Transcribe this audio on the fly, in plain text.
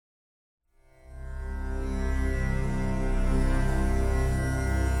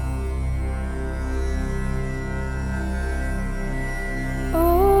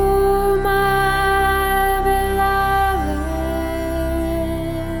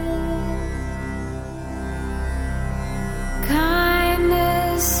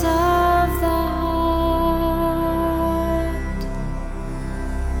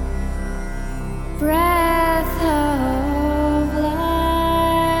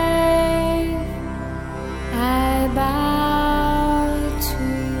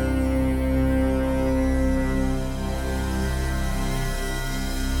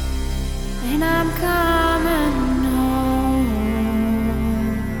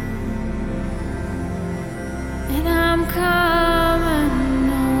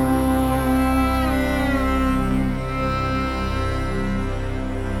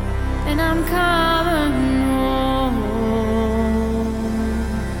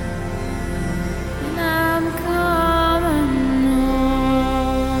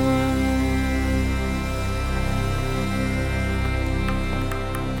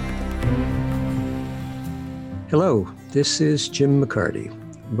Hello, this is Jim McCarty,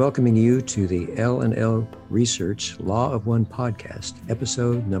 welcoming you to the L&L Research Law of One podcast,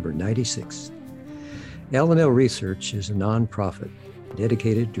 episode number 96. L&L Research is a nonprofit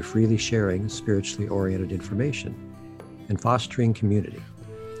dedicated to freely sharing spiritually oriented information and fostering community.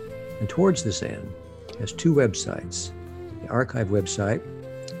 And towards this end, has two websites, the archive website,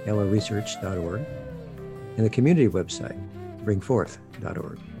 llresearch.org, and the community website,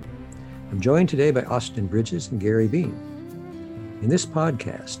 bringforth.org. I'm joined today by Austin Bridges and Gary Bean. In this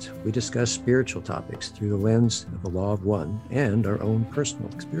podcast, we discuss spiritual topics through the lens of the Law of One and our own personal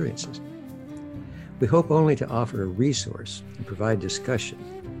experiences. We hope only to offer a resource and provide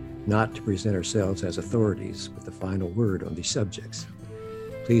discussion, not to present ourselves as authorities with the final word on these subjects.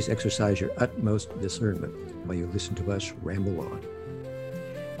 Please exercise your utmost discernment while you listen to us ramble on.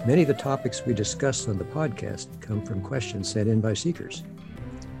 Many of the topics we discuss on the podcast come from questions sent in by seekers.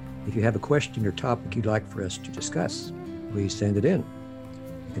 If you have a question or topic you'd like for us to discuss, please send it in.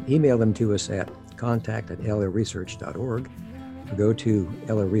 You can email them to us at contact@llresearch.org or go to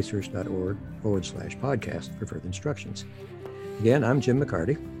llresearch.org/podcast for further instructions. Again, I'm Jim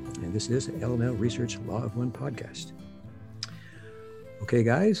McCarty, and this is L&L Research Law of One podcast. Okay,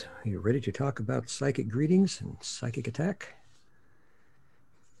 guys, are you ready to talk about psychic greetings and psychic attack?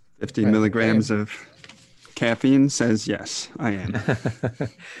 50 milligrams of caffeine says yes, I am.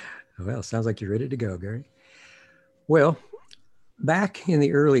 Well, sounds like you're ready to go, Gary. Well, back in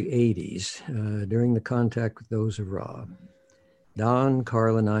the early 80s, during the contact with those of Ra, Don,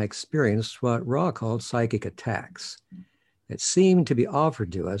 Carl, and I experienced what Ra called psychic attacks that seemed to be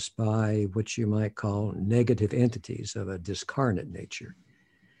offered to us by what you might call negative entities of a discarnate nature.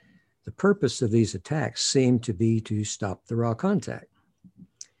 The purpose of these attacks seemed to be to stop the Ra contact.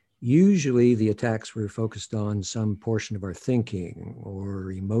 Usually the attacks were focused on some portion of our thinking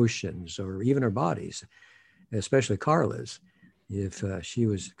or emotions or even our bodies, especially Carla's, if she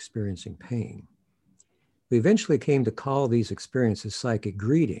was experiencing pain. We eventually came to call these experiences psychic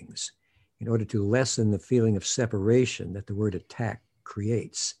greetings in order to lessen the feeling of separation that the word attack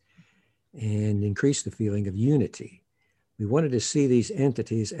creates and increase the feeling of unity. We wanted to see these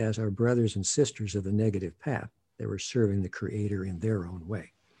entities as our brothers and sisters of the negative path that were serving the Creator in their own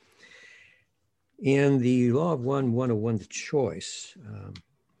way. In the Law of One 101, The Choice,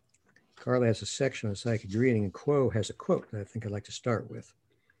 Carla has a section on psychic greeting, and Quo has a quote that I think I'd like to start with.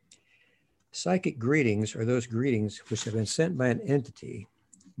 Psychic greetings are those greetings which have been sent by an entity,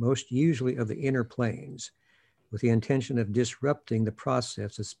 most usually of the inner planes, with the intention of disrupting the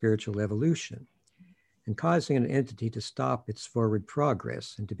process of spiritual evolution and causing an entity to stop its forward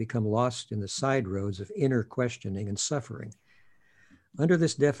progress and to become lost in the side roads of inner questioning and suffering. Under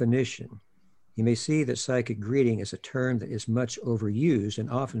this definition, you may see that psychic greeting is a term that is much overused and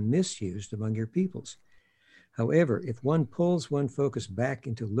often misused among your peoples. However, if one pulls one focus back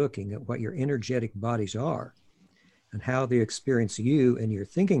into looking at what your energetic bodies are and how they experience you and your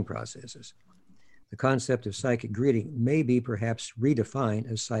thinking processes, the concept of psychic greeting may be perhaps redefined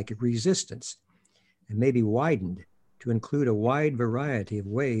as psychic resistance and may be widened to include a wide variety of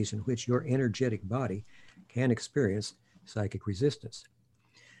ways in which your energetic body can experience psychic resistance.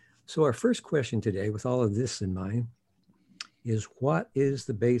 So our first question today, with all of this in mind, is what is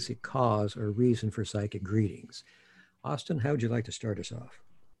the basic cause or reason for psychic greetings? Austin, how would you like to start us off?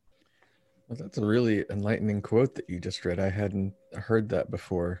 Well, that's a really enlightening quote that you just read. I hadn't heard that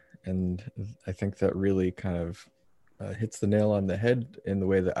before, and I think that really kind of hits the nail on the head in the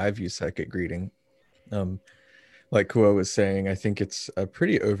way that I view psychic greeting. Like Kuo was saying, I think it's a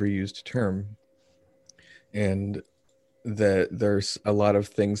pretty overused term, and that there's a lot of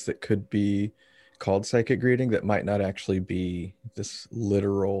things that could be called psychic greeting that might not actually be this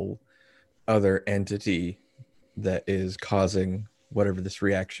literal other entity that is causing whatever this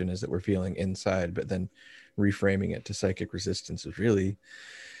reaction is that we're feeling inside, but then reframing it to psychic resistance is really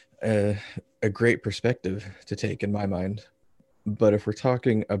a great perspective to take in my mind. But if we're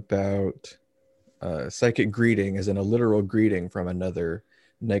talking about psychic greeting as in a literal greeting from another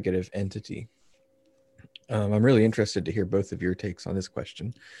negative entity, I'm really interested to hear both of your takes on this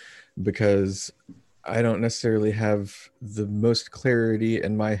question, because I don't necessarily have the most clarity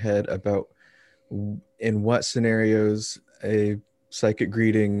in my head about in what scenarios a psychic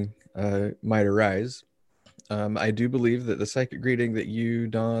greeting might arise. I do believe that the psychic greeting that you,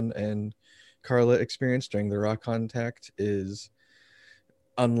 Don, and Carla experienced during the Ra contact is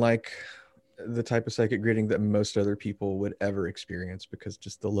unlike the type of psychic greeting that most other people would ever experience, because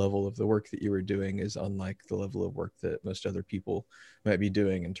just the level of the work that you were doing is unlike the level of work that most other people might be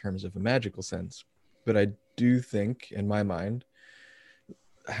doing in terms of a magical sense. But I do think, in my mind,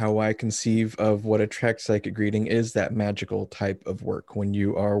 how I conceive of what attracts psychic reading is that magical type of work when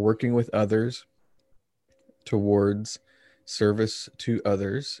you are working with others towards service to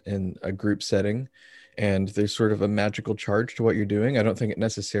others in a group setting, and there's sort of a magical charge to what you're doing. I don't think it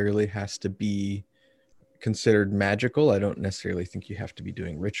necessarily has to be considered magical. I don't necessarily think you have to be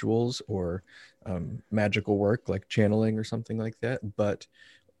doing rituals or magical work like channeling or something like that, but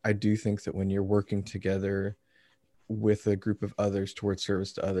I do think that when you're working together with a group of others towards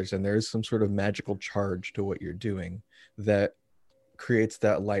service to others, and there is some sort of magical charge to what you're doing that creates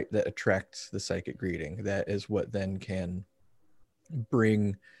that light that attracts the psychic reading, that is what then can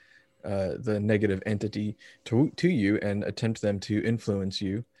bring the negative entity to you and attempt them to influence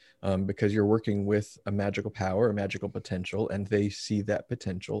you, because you're working with a magical power, a magical potential, and they see that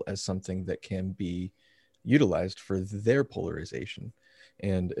potential as something that can be utilized for their polarization.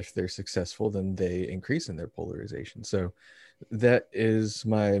 And if they're successful, then they increase in their polarization. So that is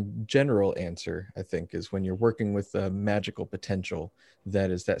my general answer, I think, is when you're working with a magical potential, that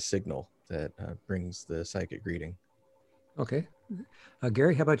is that signal that brings the psychic reading. Okay.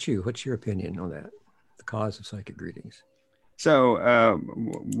 Gary, how about you? What's your opinion on that? The cause of psychic readings. So,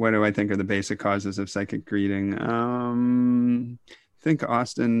 what do I think are the basic causes of psychic reading? I think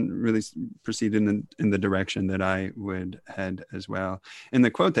Austin really proceeded in the direction that I would head as well. In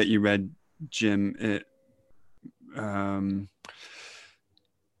the quote that you read, Jim, it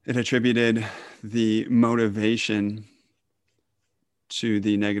attributed the motivation to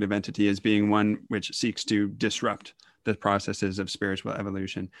the negative entity as being one which seeks to disrupt the processes of spiritual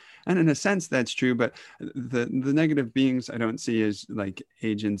evolution. And in a sense, that's true, but the negative beings I don't see as like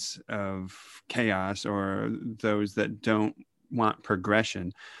agents of chaos or those that don't want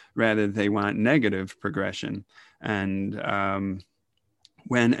progression. Rather, they want negative progression. And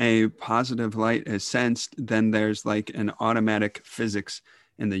when a positive light is sensed, then there's like an automatic physics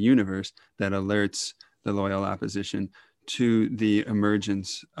in the universe that alerts the loyal opposition to the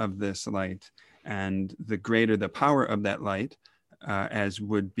emergence of this light. And the greater the power of that light, as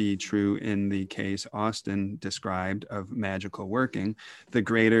would be true in the case Austin described of magical working, the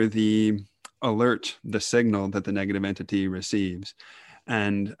greater the alert, the signal that the negative entity receives.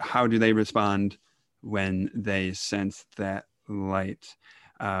 And how do they respond when they sense that light?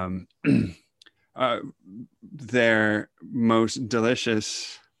 Their most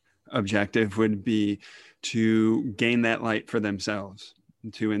delicious objective would be to gain that light for themselves,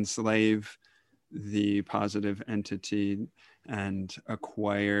 to enslave the positive entity and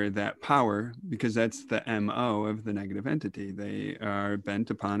acquire that power, because that's the MO of the negative entity. They are bent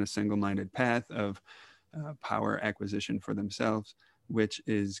upon a single-minded path of power acquisition for themselves, which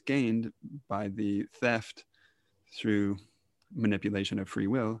is gained by the theft through manipulation of free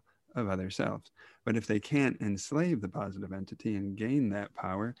will of other selves. But if they can't enslave the positive entity and gain that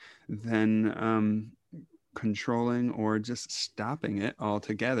power, then controlling or just stopping it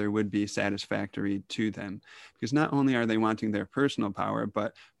altogether would be satisfactory to them, because not only are they wanting their personal power,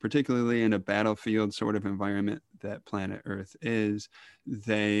 but particularly in a battlefield sort of environment that planet Earth is,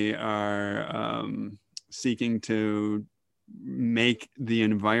 they are seeking to make the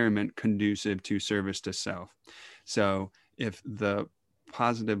environment conducive to service to self. So if the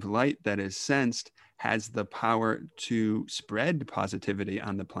positive light that is sensed has the power to spread positivity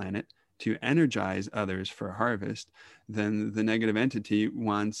on the planet, to energize others for harvest, then the negative entity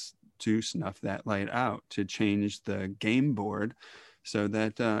wants to snuff that light out, to change the game board so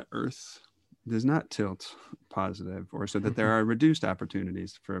that Earth does not tilt positive, or so that there are reduced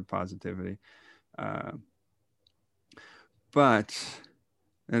opportunities for positivity. But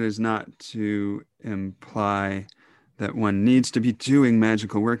that is not to imply that one needs to be doing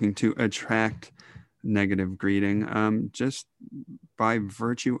magical working to attract negative greeting. Just by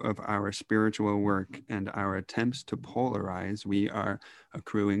virtue of our spiritual work and our attempts to polarize, we are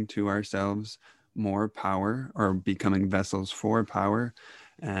accruing to ourselves more power, or becoming vessels for power,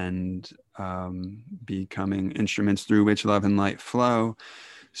 and becoming instruments through which love and light flow.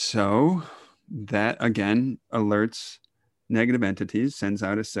 So that again alerts negative entities, sends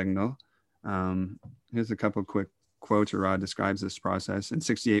out a signal. Here's a couple quick quotes. Ra describes this process. In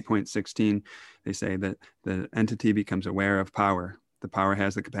 68.16, they say that the entity becomes aware of power. The power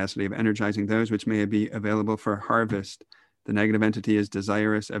has the capacity of energizing those which may be available for harvest. The negative entity is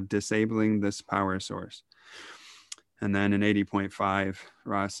desirous of disabling this power source. And then in 80.5,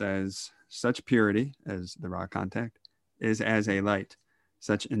 Ra says, such purity, as the Ra contact, is as a light.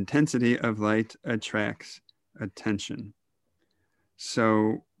 Such intensity of light attracts attention.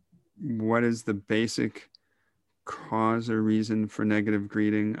 So what is the basic cause or reason for negative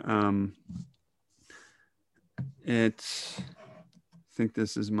greeting? It think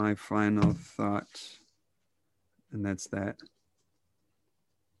this is my final thought, and that's that.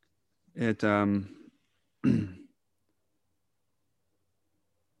 It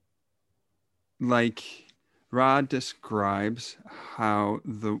like Ra describes how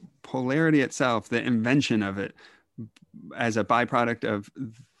the polarity itself, the invention of it, as a byproduct of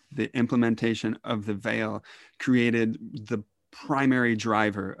the implementation of the veil, created the primary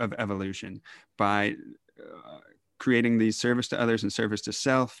driver of evolution by creating the service to others and service to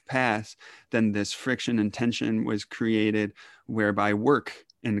self paths. Then this friction and tension was created whereby work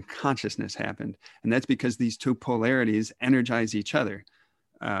and consciousness happened. And that's because these two polarities energize each other.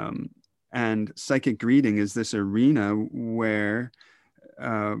 And psychic greeting is this arena where,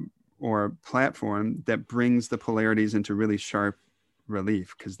 or platform that brings the polarities into really sharp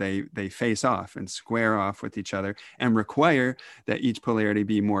relief, because they face off and square off with each other and require that each polarity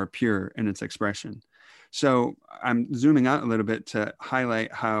be more pure in its expression. So I'm zooming out a little bit to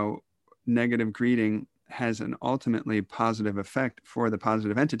highlight how negative greeting has an ultimately positive effect for the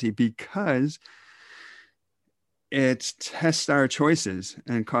positive entity, because it tests our choices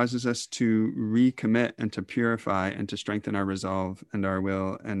and causes us to recommit and to purify and to strengthen our resolve and our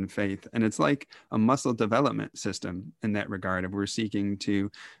will and faith. And it's like a muscle development system in that regard. If we're seeking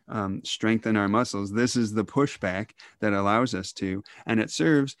to strengthen our muscles, this is the pushback that allows us to, and it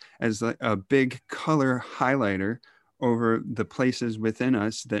serves as a big color highlighter over the places within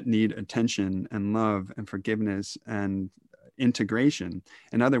us that need attention and love and forgiveness and integration.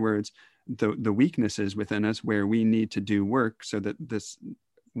 In other words, the weaknesses within us where we need to do work. So that this,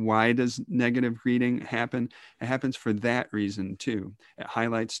 why does negative greeting happen? It happens for that reason too. It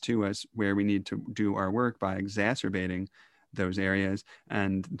highlights to us where we need to do our work by exacerbating those areas.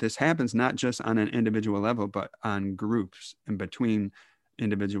 And this happens not just on an individual level, but on groups and between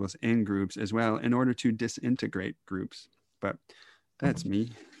individuals in groups as well, in order to disintegrate groups. But that's me.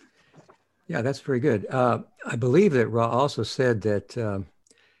 Yeah, that's very good. I believe that Ra also said that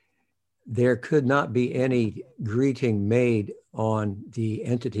there could not be any greeting made on the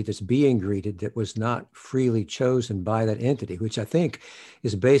entity that's being greeted that was not freely chosen by that entity, which I think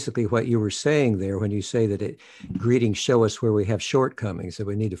is basically what you were saying there when you say that greetings show us where we have shortcomings that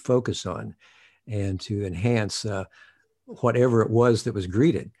we need to focus on and to enhance whatever it was that was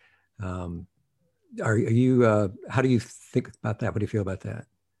greeted. Are you, how do you think about that? What do you feel about that?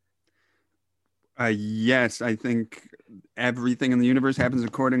 Yes, I think everything in the universe happens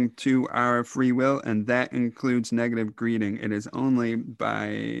according to our free will, and that includes negative greeting. It is only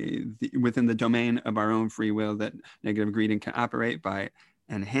within the domain of our own free will that negative greeting can operate, by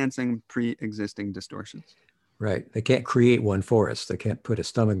enhancing pre-existing distortions. Right. They can't create one for us. They can't put a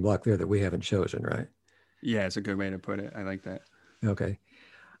stumbling block there that we haven't chosen, right? Yeah, it's a good way to put it. I like that. Okay.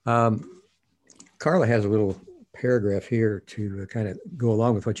 Carla has a little paragraph here to kind of go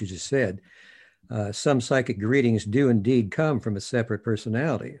along with what you just said. Some psychic greetings do indeed come from a separate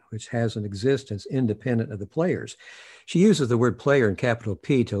personality, which has an existence independent of the players. She uses the word player in capital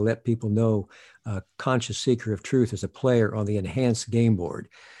P to let people know a conscious seeker of truth is a player on the enhanced game board.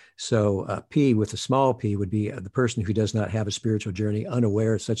 So P with a small p would be the person who does not have a spiritual journey,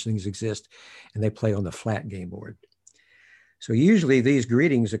 unaware such things exist, and they play on the flat game board. So usually these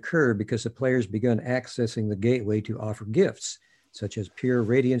greetings occur because the players begun accessing the gateway to offer gifts, such as pure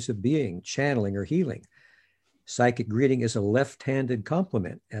radiance of being, channeling, or healing. Psychic greeting is a left-handed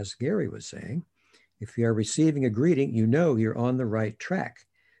compliment, as Gary was saying. If you are receiving a greeting, you know you're on the right track.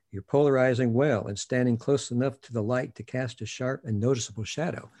 You're polarizing well and standing close enough to the light to cast a sharp and noticeable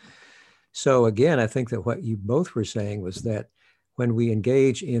shadow. So again, I think that what you both were saying was that when we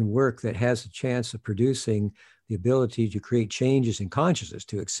engage in work that has a chance of producing the ability to create changes in consciousness,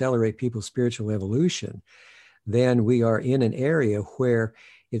 to accelerate people's spiritual evolution, then we are in an area where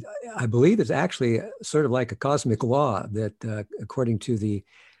I believe it's actually sort of like a cosmic law that according to the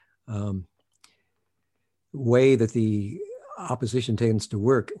way that the opposition tends to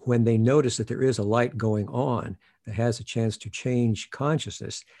work, when they notice that there is a light going on that has a chance to change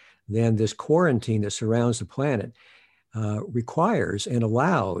consciousness, then this quarantine that surrounds the planet requires and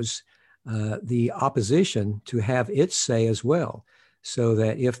allows the opposition to have its say as well, so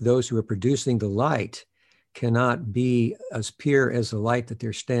that if those who are producing the light cannot be as pure as the light that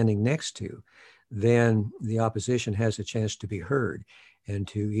they're standing next to, then the opposition has a chance to be heard and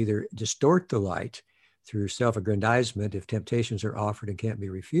to either distort the light through self-aggrandizement. If temptations are offered and can't be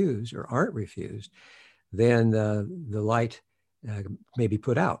refused or aren't refused, then the light may be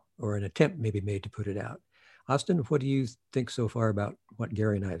put out, or an attempt may be made to put it out. Austin, what do you think so far about what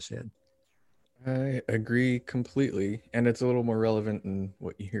Gary and I have said? I agree completely. And it's a little more relevant in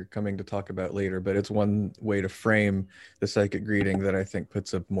what you're coming to talk about later, but it's one way to frame the psychic greeting that I think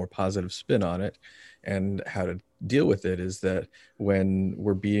puts a more positive spin on it. And how to deal with it is that when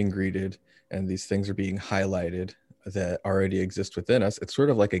we're being greeted and these things are being highlighted that already exist within us, it's sort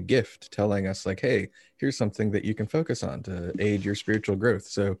of like a gift telling us, like, hey, here's something that you can focus on to aid your spiritual growth.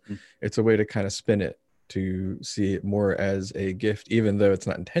 So it's a way to kind of spin it, to see it more as a gift, even though it's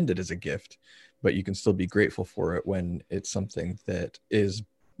not intended as a gift, but you can still be grateful for it when it's something that is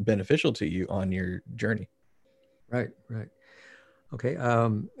beneficial to you on your journey. Right, right. Okay.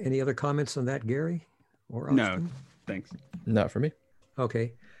 Any other comments on that, Gary or No, Austin? thanks. Not for me.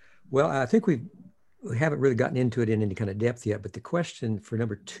 Okay. Well, I think we haven't really gotten into it in any kind of depth yet, but the question for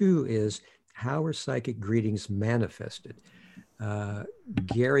number 2 is, how are psychic greetings manifested?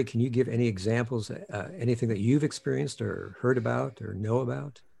 Gary, can you give any examples, anything that you've experienced or heard about or know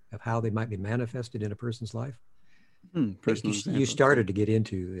about of how they might be manifested in a person's life? Personal You example. started to get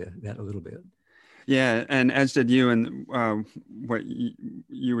into that a little bit. Yeah, and as did you, and what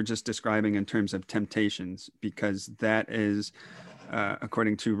you were just describing in terms of temptations, because that is,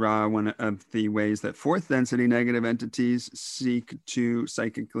 according to Ra, one of the ways that fourth density negative entities seek to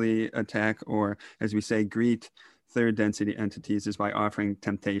psychically attack, or as we say, greet third density entities, is by offering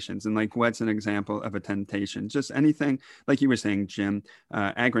temptations. And like, what's an example of a temptation? Just anything, like you were saying, Jim,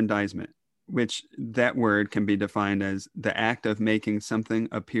 aggrandizement, which that word can be defined as the act of making something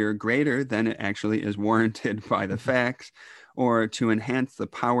appear greater than it actually is warranted by the facts, or to enhance the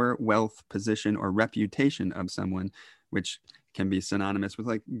power, wealth, position, or reputation of someone, which can be synonymous with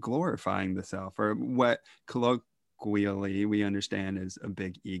like glorifying the self, or what colloquially we understand as a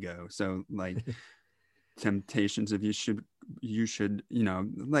big ego. So like temptations of you should,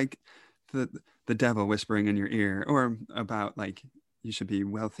 like the devil whispering in your ear, or about like, you should be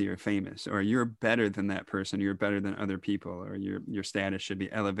wealthy or famous, or you're better than that person, you're better than other people, or your status should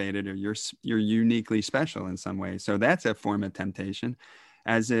be elevated, or you're uniquely special in some way. So that's a form of temptation,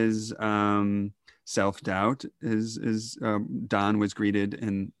 as is self-doubt. Is Don was greeted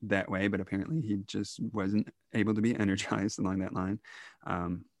in that way, but apparently he just wasn't able to be energized along that line.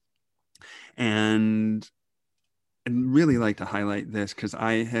 And I'd really like to highlight this because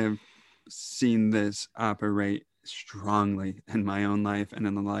I have seen this operate strongly in my own life and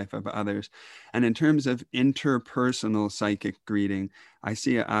in the life of others. And in terms of interpersonal psychic greeting, I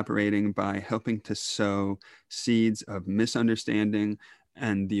see it operating by helping to sow seeds of misunderstanding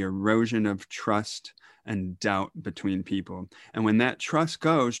and the erosion of trust and doubt between people. And when that trust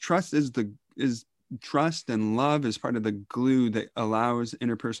goes, trust and love is part of the glue that allows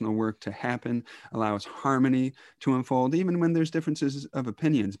interpersonal work to happen, allows harmony to unfold, even when there's differences of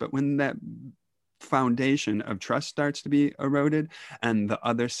opinions. But when that foundation of trust starts to be eroded and the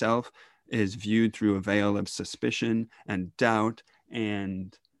other self is viewed through a veil of suspicion and doubt,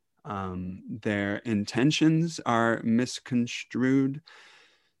 and their intentions are misconstrued,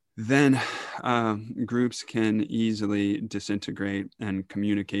 then groups can easily disintegrate and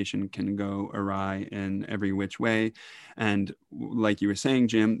communication can go awry in every which way. And like you were saying,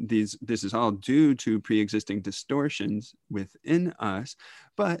 Jim, this is all due to pre-existing distortions within us,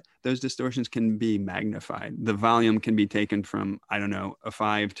 but those distortions can be magnified. The volume can be taken from, I don't know, a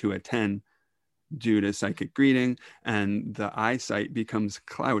 5 to a 10 due to psychic greeting, and the eyesight becomes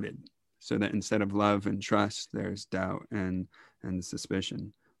clouded, so that instead of love and trust, there's doubt and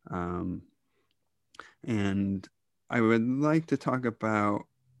suspicion. And I would like to talk about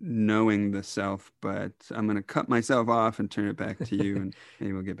knowing the self, but I'm going to cut myself off and turn it back to you, and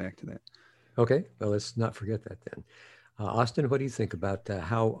maybe we'll get back to that. Okay, well, let's not forget that then. Austin, what do you think about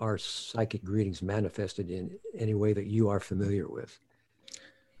how are psychic greetings manifested in any way that you are familiar with?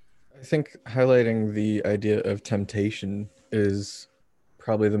 I think highlighting the idea of temptation is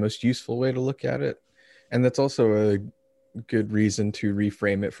probably the most useful way to look at it. And that's also a good reason to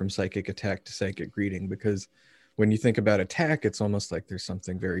reframe it from psychic attack to psychic greeting, because when you think about attack, it's almost like there's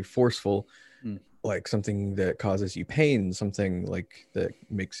something very forceful, like something that causes you pain, something like that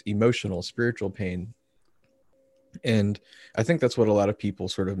makes emotional, spiritual pain. And I think that's what a lot of people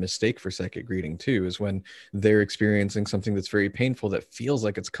sort of mistake for psychic greeting too, is when they're experiencing something that's very painful that feels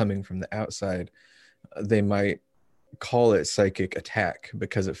like it's coming from the outside, they might call it psychic attack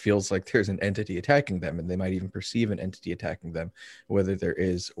because it feels like there's an entity attacking them, and they might even perceive an entity attacking them, whether there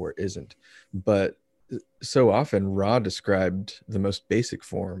is or isn't. But so often Ra described the most basic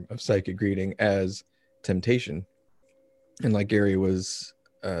form of psychic greeting as temptation. And like Gary was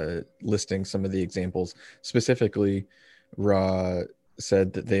listing some of the examples, specifically Ra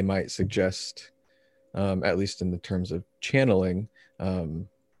said that they might suggest, at least in the terms of channeling,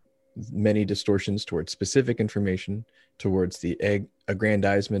 many distortions towards specific information, towards the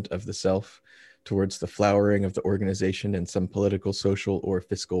aggrandizement of the self, towards the flowering of the organization in some political, social, or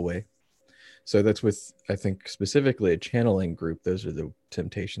fiscal way. So that's with, I think, specifically a channeling group. Those are the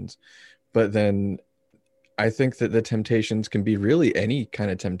temptations. But then I think that the temptations can be really any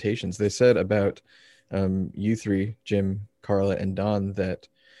kind of temptations. They said about you three, Jim, Carla, and Don, that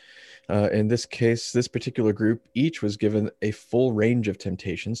in this case, this particular group, each was given a full range of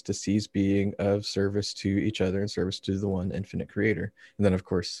temptations to cease being of service to each other and service to the one infinite creator. And then, of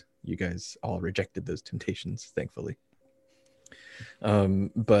course, you guys all rejected those temptations, thankfully.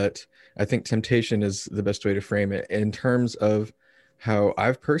 But I think temptation is the best way to frame it in terms of how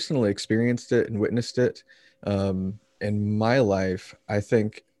I've personally experienced it and witnessed it in my life. I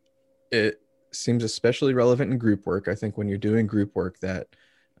think it seems especially relevant in group work. I think when you're doing group work, that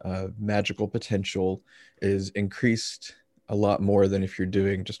magical potential is increased a lot more than if you're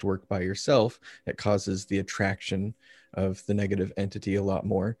doing just work by yourself. It causes the attraction of the negative entity a lot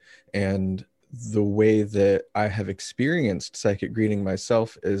more. And the way that I have experienced psychic greeting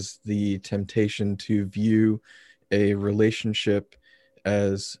myself is the temptation to view a relationship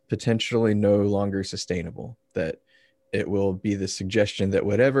as potentially no longer sustainable, that it will be the suggestion that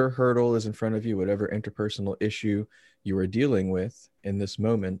whatever hurdle is in front of you, whatever interpersonal issue you are dealing with in this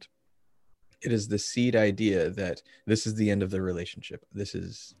moment, it is the seed idea that this is the end of the relationship. This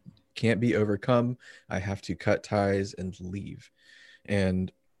is can't be overcome. I have to cut ties and leave.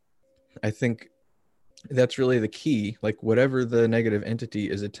 And I think that's really the key. Like whatever the negative entity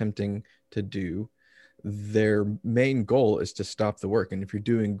is attempting to do, their main goal is to stop the work. And if you're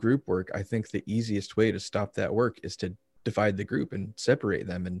doing group work, I think the easiest way to stop that work is to divide the group and separate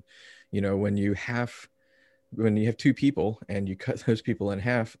them. And, you know, when you have two people and you cut those people in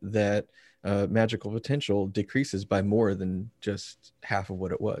half, that magical potential decreases by more than just half of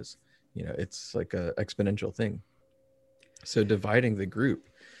what it was. You know, it's like a exponential thing. So dividing the group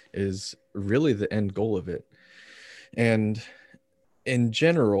is really the end goal of it. And in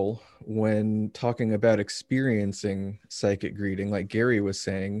general, when talking about experiencing psychic greeting, like Gary was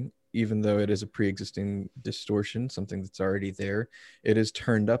saying, even though it is a pre-existing distortion, something that's already there, it is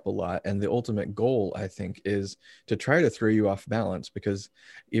turned up a lot. And the ultimate goal, I think, is to try to throw you off balance, because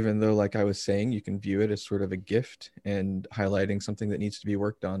even though, like I was saying, you can view it as sort of a gift and highlighting something that needs to be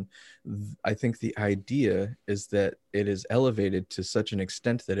worked on, I think the idea is that it is elevated to such an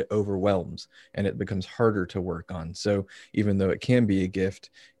extent that it overwhelms and it becomes harder to work on. So even though it can be a gift,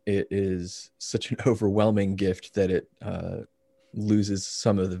 it is such an overwhelming gift that it loses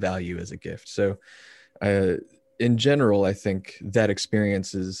some of the value as a gift. So in general, I think that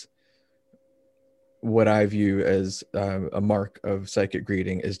experience is what I view as a mark of psychic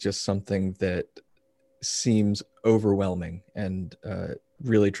greeting, is just something that seems overwhelming and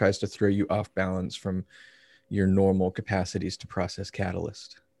really tries to throw you off balance from your normal capacities to process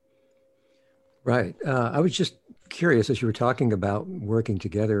catalyst. Right. I was just curious, as you were talking about working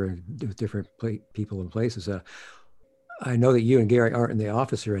together with different people and places. I know that you and Gary aren't in the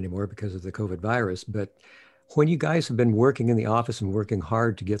office here anymore because of the COVID virus, but when you guys have been working in the office and working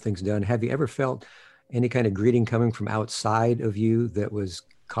hard to get things done, have you ever felt any kind of greeting coming from outside of you that was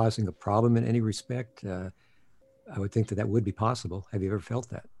causing a problem in any respect? I would think that that would be possible. Have you ever felt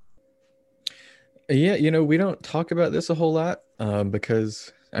that? Yeah, you know, we don't talk about this a whole lot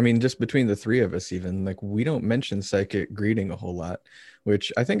because, I mean, just between the three of us, even, like, we don't mention psychic greeting a whole lot,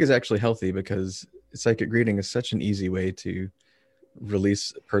 which I think is actually healthy, because psychic greeting is such an easy way to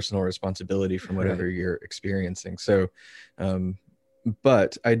release personal responsibility from whatever you're experiencing. So,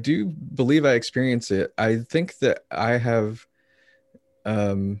 but I do believe I experience it. I think that I have,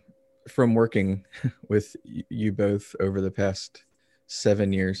 from working with you both over the past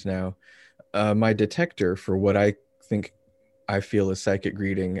 7 years now, my detector for what I think I feel is psychic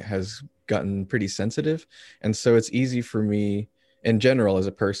greeting has gotten pretty sensitive. And so it's easy for me, in general, as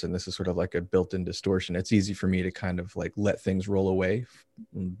a person, this is sort of like a built-in distortion. It's easy for me to kind of like let things roll away,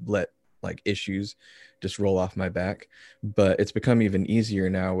 let like issues just roll off my back. But it's become even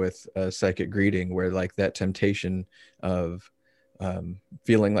easier now with psychic greeting, where like that temptation of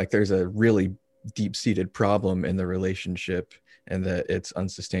feeling like there's a really deep-seated problem in the relationship and that it's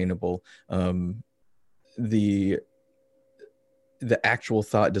unsustainable. The actual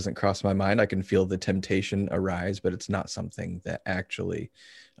thought doesn't cross my mind. I can feel the temptation arise, but it's not something that actually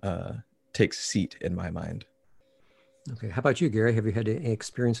takes seat in my mind. Okay. How about you, Gary? Have you had any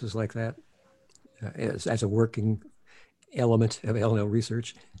experiences like that as a working element of LNL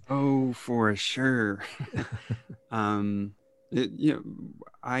research? Oh, for sure. I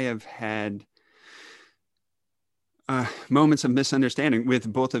have had moments of misunderstanding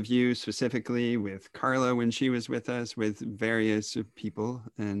with both of you, specifically with Carla when she was with us, with various people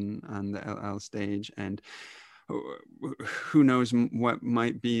and on the LL stage, and who knows what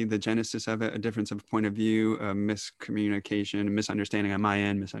might be the genesis of it, a difference of point of view, a miscommunication, a misunderstanding on my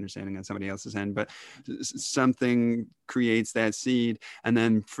end, misunderstanding on somebody else's end, but something creates that seed, and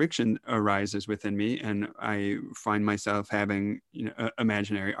then friction arises within me, and I find myself having,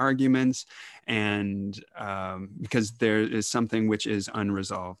 imaginary arguments, and because there is something which is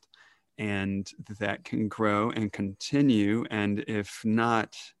unresolved, and that can grow and continue, and if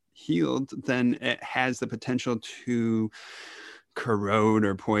not healed, then it has the potential to corrode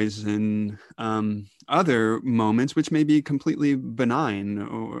or poison other moments which may be completely benign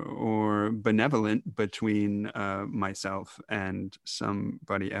or benevolent between myself and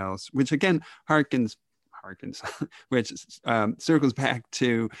somebody else, which again harkens which circles back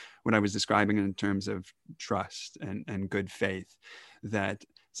to what I was describing in terms of trust and good faith. That,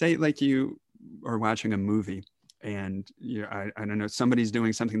 say, like you are watching a movie, and I don't know, somebody's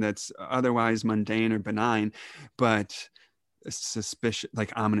doing something that's otherwise mundane or benign, but suspicious,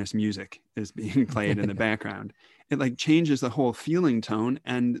 like ominous music is being played in the background. It like changes the whole feeling tone,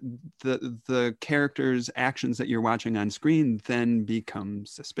 and the characters' actions that you're watching on screen then become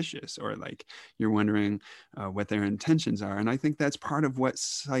suspicious, or like you're wondering what their intentions are. And I think that's part of what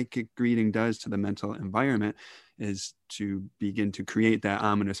psychic greeting does to the mental environment, is to begin to create that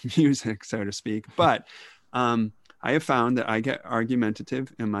ominous music, so to speak. But I have found that I get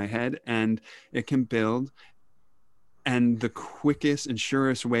argumentative in my head, and it can build. And the quickest and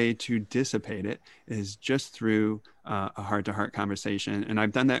surest way to dissipate it is just through a heart-to-heart conversation. And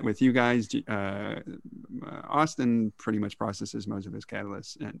I've done that with you guys. Austin pretty much processes most of his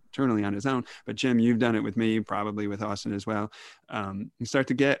catalysts internally on his own. But Jim, you've done it with me, probably with Austin as well. You start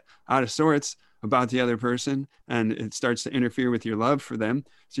to get out of sorts about the other person, and it starts to interfere with your love for them.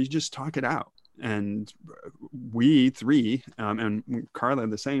 So you just talk it out. And we three, and Carla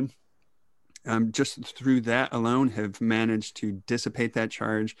the same, just through that alone have managed to dissipate that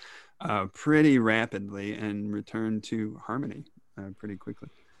charge pretty rapidly and return to harmony pretty quickly.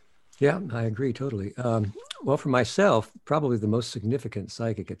 Yeah, I agree totally. Well, for myself, probably the most significant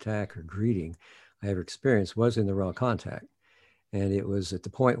psychic attack or greeting I ever experienced was in the raw contact. And it was at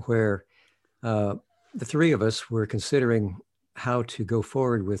the point where the three of us were considering how to go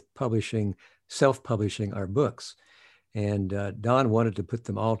forward with self-publishing our books. And Don wanted to put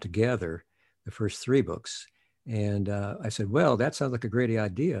them all together, the first three books. And I said, well, that sounds like a great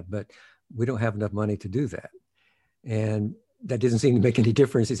idea, but we don't have enough money to do that. And that didn't seem to make any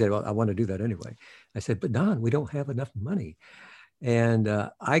difference. He said, well, I want to do that anyway. I said, but Don, we don't have enough money. And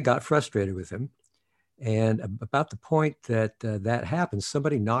I got frustrated with him. And about the point that that happened,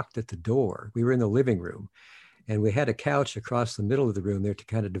 somebody knocked at the door. We were in the living room, and we had a couch across the middle of the room there to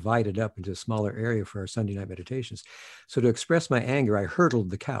kind of divide it up into a smaller area for our Sunday night meditations. So to express my anger, I hurdled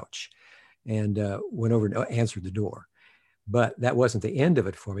the couch and went over and answered the door. But that wasn't the end of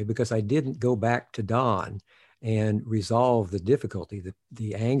it for me, because I didn't go back to Don and resolve the difficulty,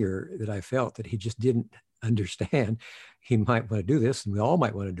 the anger that I felt that he just didn't understand. He might want to do this, and we all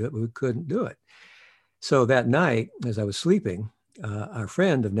might want to do it, but we couldn't do it. So that night, as I was sleeping, our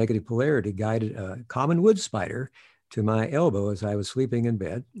friend of negative polarity guided a common wood spider to my elbow as I was sleeping in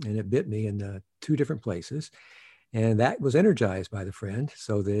bed, and it bit me in 2 different places. And that was energized by the friend,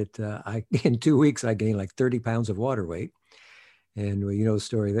 so that in 2 weeks, I gained like 30 pounds of water weight. And well, you know the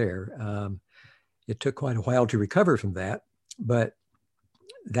story there. It took quite a while to recover from that, but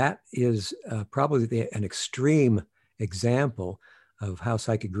that is probably an extreme example of how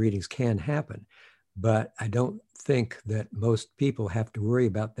psychic greetings can happen. But I don't think that most people have to worry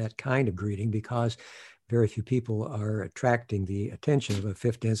about that kind of greeting, because very few people are attracting the attention of a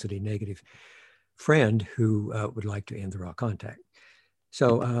 5th density negative friend who would like to end the raw contact.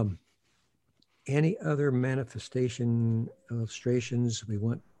 So any other manifestation illustrations we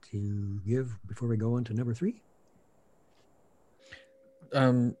want to give before we go on to number 3?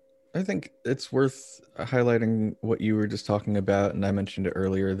 I think it's worth highlighting what you were just talking about, and I mentioned it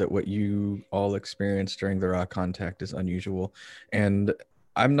earlier, that what you all experienced during the raw contact is unusual. And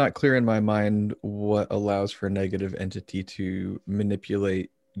I'm not clear in my mind what allows for a negative entity to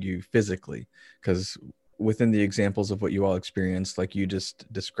manipulate you physically, because within the examples of what you all experienced, like you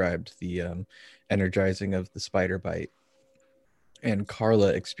just described, the energizing of the spider bite, and Carla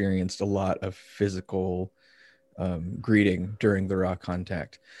experienced a lot of physical greeting during the raw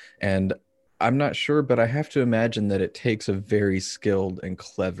contact. And I'm not sure, but I have to imagine that it takes a very skilled and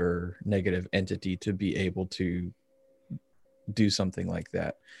clever negative entity to be able to do something like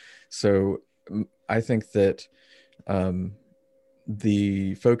that. So I think that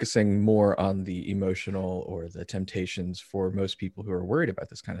the focusing more on the emotional or the temptations for most people who are worried about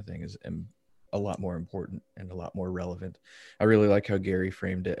this kind of thing is a lot more important and a lot more relevant. I really like how Gary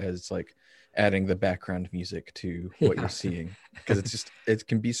framed it as like adding the background music to what Yeah. you're seeing, because it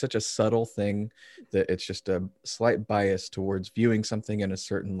can be such a subtle thing that it's just a slight bias towards viewing something in a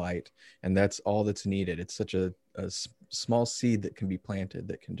certain light, and that's all that's needed. It's such a small seed that can be planted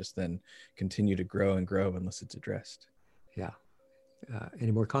that can just then continue to grow and grow unless it's addressed. Yeah.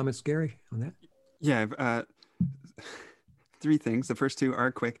 Any more comments, Gary, on that? Yeah, three things. The first two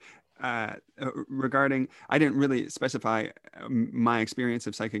are quick. Regarding, I didn't really specify my experience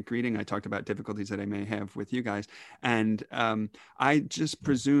of psychic reading. I talked about difficulties that I may have with you guys. And I just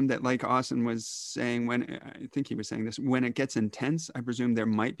presume that, like Austin was saying, I think he was saying this, when it gets intense, I presume there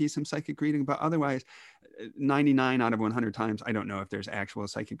might be some psychic reading, but otherwise, 99 out of 100 times, I don't know if there's actual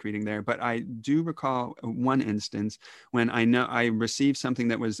psychic reading there. But I do recall one instance when I know I received something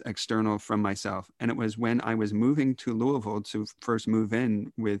that was external from myself. And it was when I was moving to Louisville to first move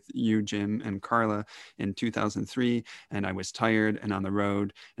in with you, Jim, and Carla in 2003. And I was tired and on the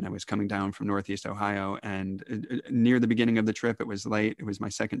road, and I was coming down from Northeast Ohio. And near the beginning of the trip, it was late. It was my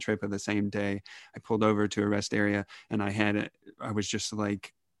second trip of the same day. I pulled over to a rest area, and I was just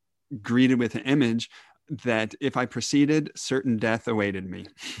like greeted with an image that if I proceeded, certain death awaited me.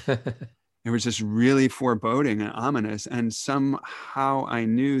 It was just really foreboding and ominous. And somehow I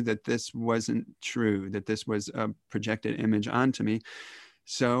knew that this wasn't true, that this was a projected image onto me.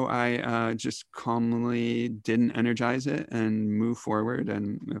 So I just calmly didn't energize it and move forward.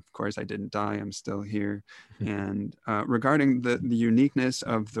 And of course, I didn't die. I'm still here. And regarding the uniqueness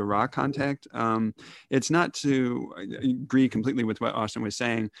of the raw contact, it's not to agree completely with what Austin was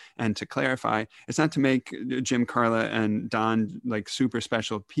saying. And to clarify, it's not to make Jim, Carla, and Don like super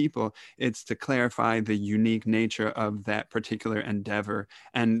special people. It's to clarify the unique nature of that particular endeavor.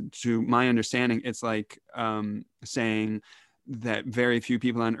 And to my understanding, it's like saying that very few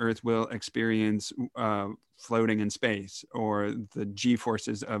people on Earth will experience floating in space, or the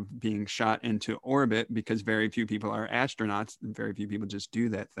G-forces of being shot into orbit, because very few people are astronauts. Very few people just do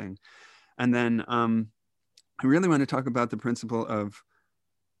that thing. And then I really want to talk about the principle of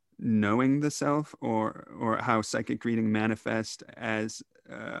knowing the self, or how psychic reading manifests as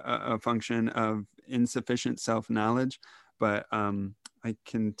a function of insufficient self-knowledge. But I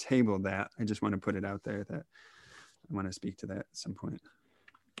can table that. I just want to put it out there that I want to speak to that at some point.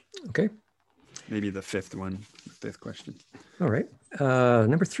 Okay. Maybe the fifth question. All right.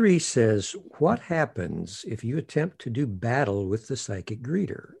 Number 3 says, what happens if you attempt to do battle with the psychic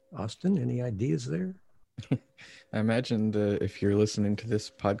greeter? Austin, any ideas there? I imagine if you're listening to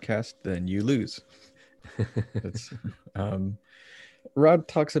this podcast, then you lose. Rod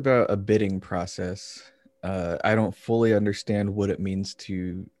talks about a bidding process. I don't fully understand what it means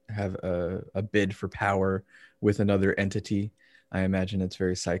to have a bid for power with another entity. I imagine it's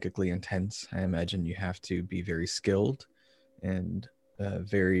very psychically intense. I imagine you have to be very skilled and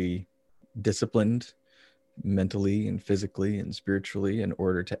very disciplined mentally and physically and spiritually in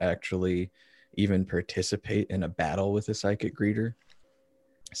order to actually even participate in a battle with a psychic greeter.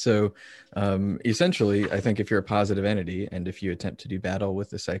 So essentially, I think if you're a positive entity and if you attempt to do battle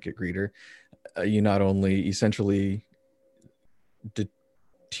with a psychic greeter, you not only essentially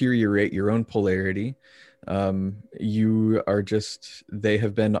deteriorate your own polarity, they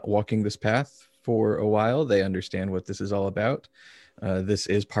have been walking this path for a while. They understand what this is all about. This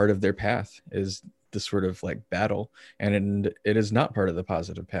is part of their path, is this sort of like battle, and it is not part of the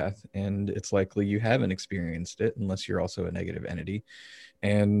positive path, and it's likely you haven't experienced it unless you're also a negative entity.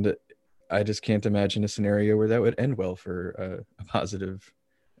 And I just can't imagine a scenario where that would end well for a positive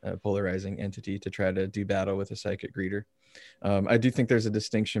polarizing entity to try to do battle with a psychic greeter. I do think there's a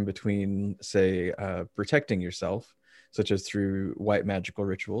distinction between, say, protecting yourself, such as through white magical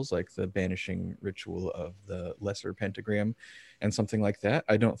rituals like the banishing ritual of the lesser pentagram and something like that.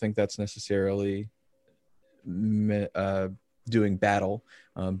 I don't think that's necessarily doing battle,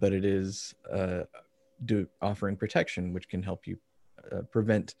 but it is offering protection, which can help you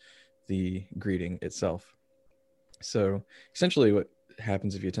prevent the greeting itself. So essentially what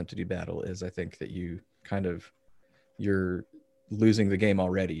happens if you attempt to do battle is, I think that you're losing the game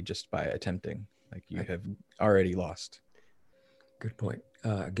already just by attempting. Like you have already lost. Good point.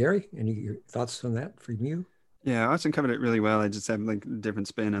 Gary, any thoughts on that from you? Yeah, Austin covered it really well. I just have like a different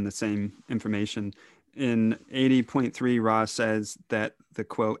spin on the same information. In 80.3, Ross says that the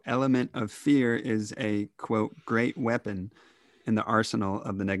quote element of fear is a quote great weapon in the arsenal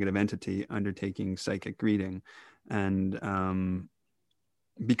of the negative entity undertaking psychic reading. And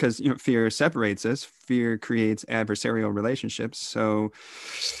because fear separates us. Fear creates adversarial relationships. So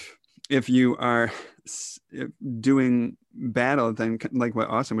if you are doing battle, then like what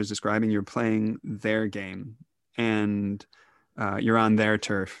Austin was describing, you're playing their game, and you're on their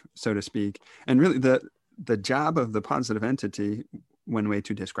turf, so to speak. And really, the job of the positive entity, one way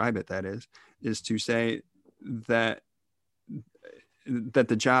to describe it, that is to say that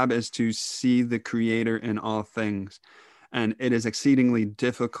the job is to see the creator in all things. And it is exceedingly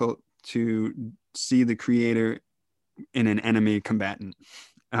difficult to see the creator in an enemy combatant.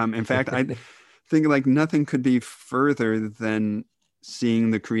 In fact, I think like nothing could be further than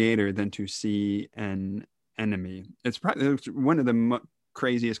seeing the creator than to see an enemy. It's probably one of the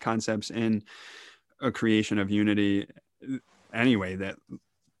craziest concepts in a creation of unity anyway, that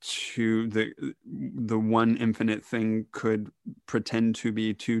to the one infinite thing could pretend to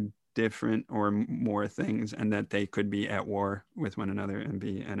be two different or more things, and that they could be at war with one another and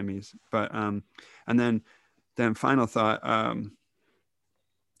be enemies. But and then final thought,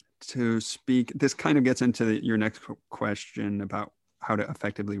 to speak, this kind of gets into your next question about how to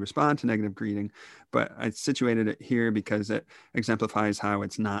effectively respond to negative greeting, but I situated it here because it exemplifies how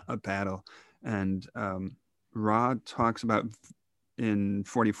it's not a battle. And Ra talks about in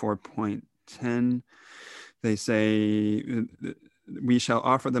 44.10, they say, we shall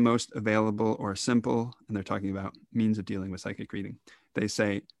offer the most available or simple, and they're talking about means of dealing with psychic greeting. They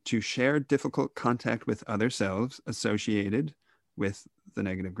say to share difficult contact with other selves associated with the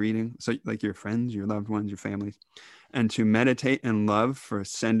negative greeting, so like your friends, your loved ones, your families, and to meditate in love for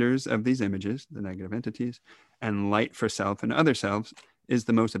senders of these images, the negative entities, and light for self and other selves is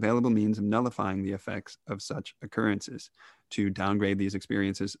the most available means of nullifying the effects of such occurrences. To downgrade these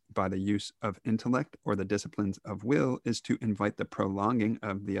experiences by the use of intellect or the disciplines of will is to invite the prolonging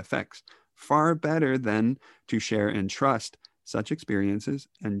of the effects. Far better than to share and trust such experiences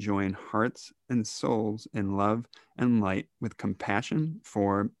and join hearts and souls in love and light with compassion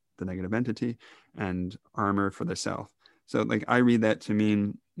for the negative entity and armor for the self. So like I read that to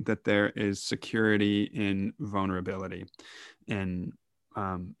mean that there is security in vulnerability, in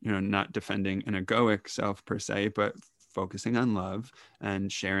not defending an egoic self per se, but focusing on love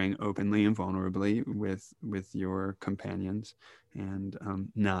and sharing openly and vulnerably with your companions, and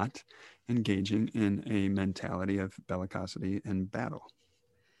not engaging in a mentality of bellicosity and battle.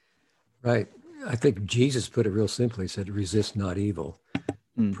 Right. I think Jesus put it real simply. He said, resist not evil.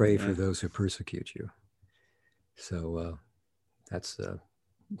 Pray for those who persecute you. So that's the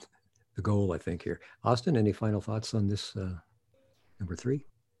goal, I think, here. Austin, any final thoughts on this number 3?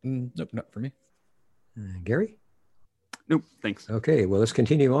 Nope, not for me. Gary? Nope, thanks. Okay, well, let's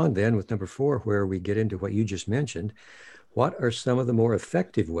continue on then with number 4, where we get into what you just mentioned. What are some of the more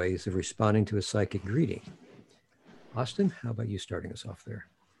effective ways of responding to a psychic greeting? Austin, how about you starting us off there?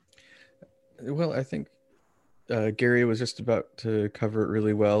 Well, I think Gary was just about to cover it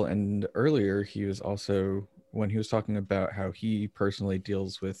really well. And earlier, he was also, when he was talking about how he personally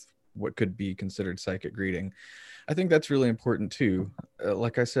deals with what could be considered psychic greeting, I think that's really important too.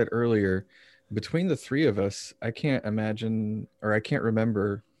 Like I said earlier, between the three of us, I can't imagine, or I can't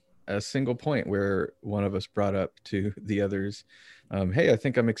remember a single point where one of us brought up to the others, hey, I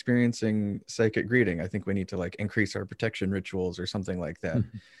think I'm experiencing psychic greeting. I think we need to like increase our protection rituals or something like that.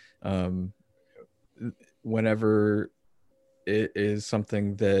 Whenever it is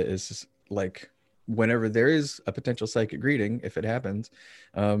something that is like, whenever there is a potential psychic greeting, if it happens,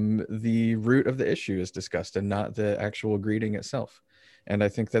 the root of the issue is discussed and not the actual greeting itself. And I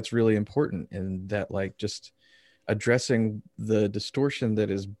think that's really important, in that like just addressing the distortion that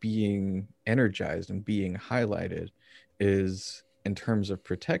is being energized and being highlighted is, in terms of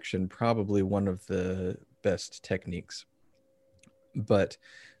protection, probably one of the best techniques. But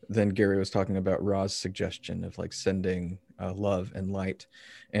then Gary was talking about Ra's suggestion of like sending love and light.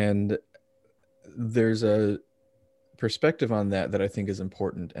 And there's a perspective on that I think is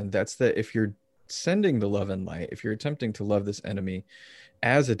important. And that's that if you're sending the love and light, if you're attempting to love this enemy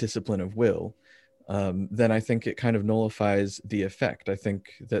as a discipline of will, then I think it kind of nullifies the effect. I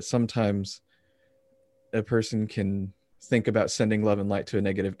think that sometimes a person can think about sending love and light to a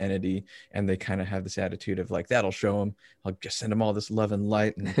negative entity, and they kind of have this attitude of like, that'll show them, I'll just send them all this love and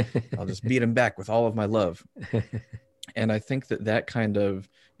light and I'll just beat them back with all of my love. And I think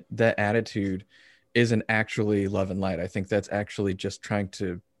that attitude isn't actually love and light. I think that's actually just trying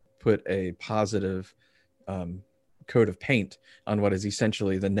to put a positive coat of paint on what is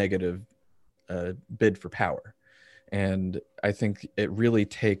essentially the negative bid for power. And I think it really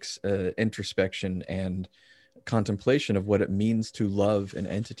takes introspection and contemplation of what it means to love an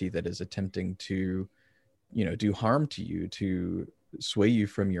entity that is attempting to, do harm to you, to sway you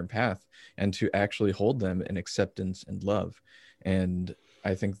from your path, and to actually hold them in acceptance and love. And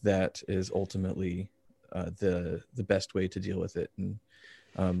I think that is ultimately the best way to deal with it. And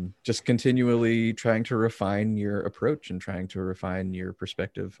just continually trying to refine your approach and trying to refine your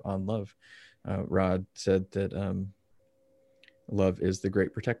perspective on love. Rod said that love is the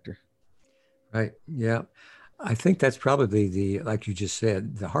great protector. Right. Yeah. I think that's probably like you just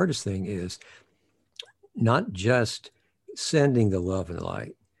said, the hardest thing is not just sending the love and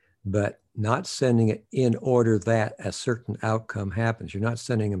light, but not sending it in order that a certain outcome happens. You're not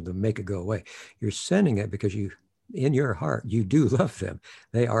sending them to make it go away. You're sending it because in your heart, you do love them.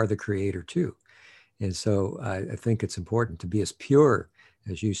 They are the creator too. And so I think it's important to be as pure,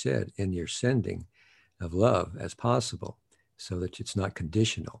 as you said, in your sending of love as possible, so that it's not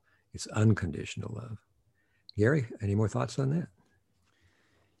conditional. It's unconditional love. Gary, any more thoughts on that?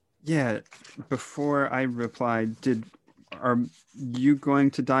 Yeah, before I replied, are you going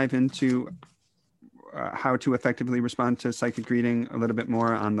to dive into how to effectively respond to psychic reading a little bit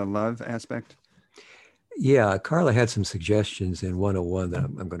more on the love aspect? Yeah, Carla had some suggestions in 101 that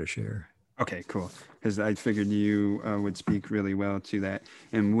I'm going to share. Okay, cool. Because I figured you would speak really well to that.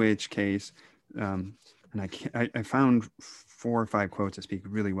 In which case, and I found 4 or 5 quotes that speak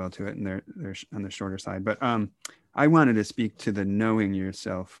really well to it, and they're on the shorter side. But I wanted to speak to the knowing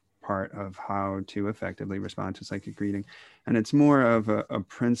yourself part of how to effectively respond to psychic reading, and it's more of a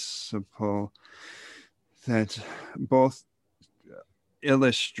principle that both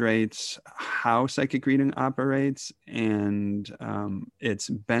illustrates how psychic reading operates and its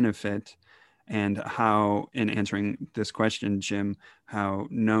benefit, and how, in answering this question, Jim, how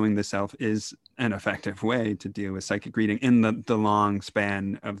knowing the self is an effective way to deal with psychic reading in the long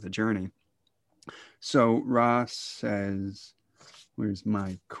span of the journey. So Ross says, where's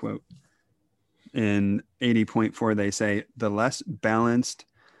my quote? In 80.4, they say, the less balanced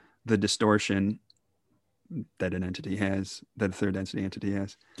the distortion that an entity has, that a third entity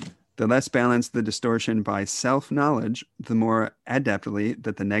has, the less balanced the distortion by self-knowledge, the more adeptly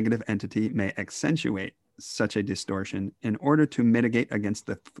that the negative entity may accentuate such a distortion in order to mitigate against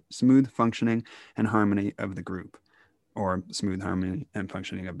the smooth functioning and harmony of the group, or smooth harmony and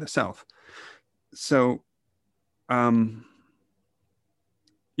functioning of the self. So,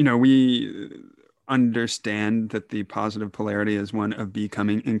 we understand that the positive polarity is one of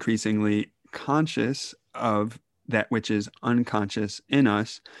becoming increasingly conscious of that which is unconscious in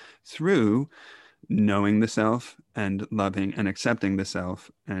us through knowing the self and loving and accepting the self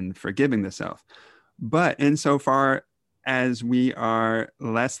and forgiving the self. But insofar as we are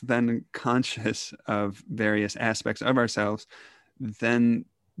less than conscious of various aspects of ourselves, then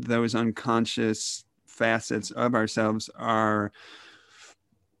those unconscious facets of ourselves are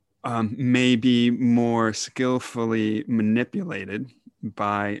maybe more skillfully manipulated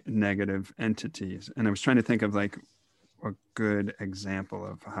by negative entities. And I was trying to think of like a good example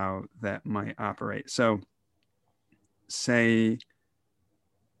of how that might operate. So say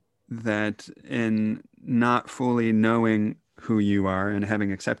that in not fully knowing who you are and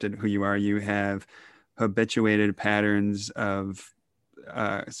having accepted who you are, you have habituated patterns of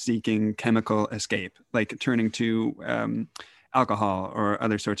seeking chemical escape, like turning to alcohol or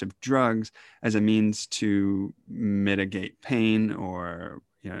other sorts of drugs as a means to mitigate pain, or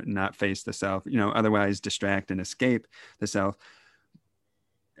not face the self, otherwise distract and escape the self.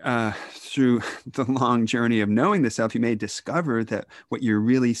 Through the long journey of knowing the self, you may discover that what you're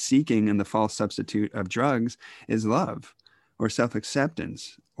really seeking in the false substitute of drugs is love or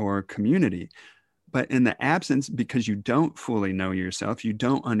self-acceptance or community. But in the absence, because you don't fully know yourself, you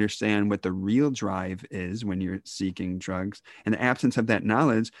don't understand what the real drive is when you're seeking drugs. In the absence of that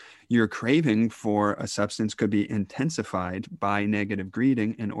knowledge, your craving for a substance could be intensified by negative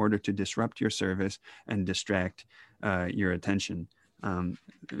greeting in order to disrupt your service and distract your attention. And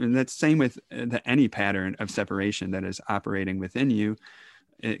that's same with any pattern of separation that is operating within you.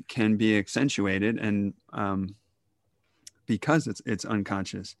 It can be accentuated, and because it's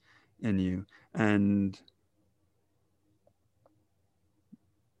unconscious in you. And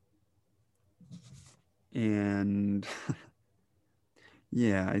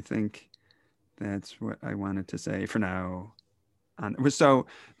yeah, I think that's what I wanted to say for now. So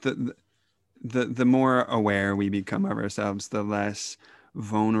the more aware we become of ourselves, the less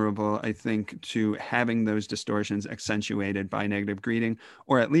vulnerable, I think, to having those distortions accentuated by negative greeting,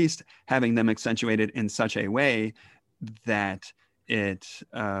 or at least having them accentuated in such a way that it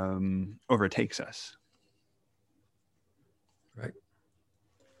overtakes us. Right.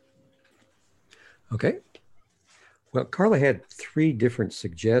 Okay. Well, Carla had 3 different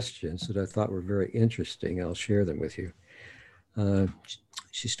suggestions that I thought were very interesting. I'll share them with you. Uh,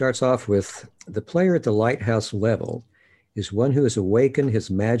 she starts off with the player at the lighthouse level is one who has awakened his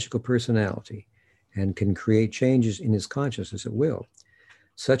magical personality and can create changes in his consciousness at will.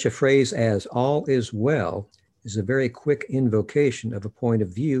 Such a phrase as all is well is a very quick invocation of a point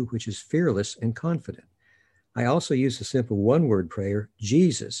of view which is fearless and confident. I also use the simple one-word prayer,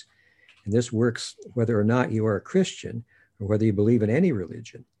 Jesus, and this works whether or not you are a Christian or whether you believe in any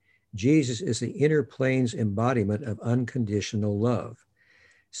religion. Jesus is the inner plane's embodiment of unconditional love.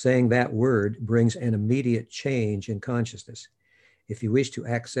 Saying that word brings an immediate change in consciousness. If you wish to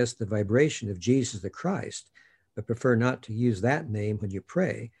access the vibration of Jesus the Christ, but prefer not to use that name when you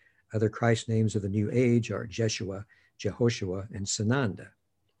pray, other Christ names of the New Age are Jeshua, Jehoshua, and Sananda.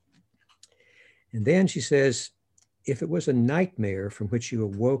 And then she says, if it was a nightmare from which you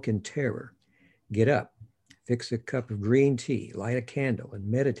awoke in terror, get up, fix a cup of green tea, light a candle, and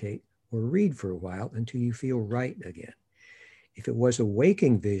meditate or read for a while until you feel right again. If it was a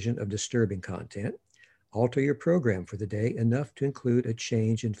waking vision of disturbing content, alter your program for the day enough to include a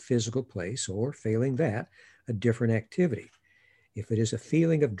change in physical place or, failing that, a different activity. If it is a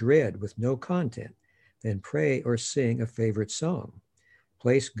feeling of dread with no content, then pray or sing a favorite song.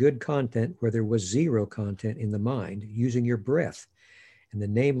 Place good content where there was zero content in the mind using your breath, and the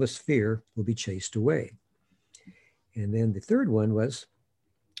nameless fear will be chased away. And then the third one was,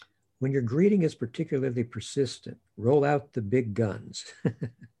 when your greeting is particularly persistent, roll out the big guns.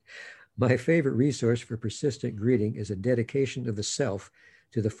 My favorite resource for persistent greeting is a dedication of the self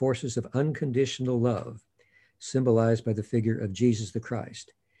to the forces of unconditional love, symbolized by the figure of Jesus the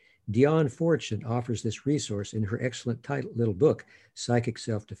Christ. Dion Fortune offers this resource in her excellent little book, Psychic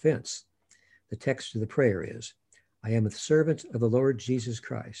Self-Defense. The text of the prayer is, I am a servant of the Lord Jesus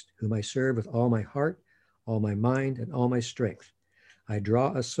Christ, whom I serve with all my heart, all my mind, and all my strength. I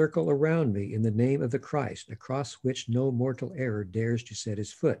draw a circle around me in the name of the Christ, across which no mortal error dares to set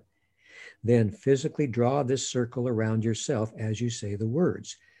his foot. Then physically draw this circle around yourself as you say the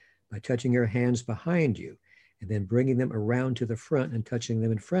words, by touching your hands behind you, and then bringing them around to the front and touching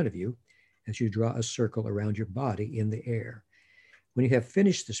them in front of you as you draw a circle around your body in the air. When you have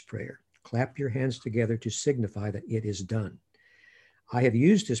finished this prayer, clap your hands together to signify that it is done. I have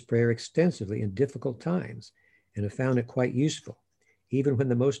used this prayer extensively in difficult times and have found it quite useful, even when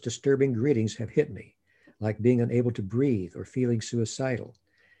the most disturbing greetings have hit me, like being unable to breathe or feeling suicidal.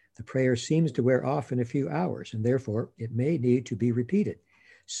 The prayer seems to wear off in a few hours, and therefore it may need to be repeated.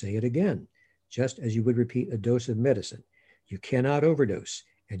 Say it again, just as you would repeat a dose of medicine. You cannot overdose,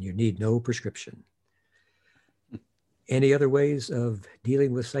 and you need no prescription. Any other ways of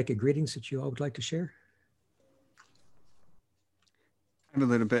dealing with psychic greetings that you all would like to share? I have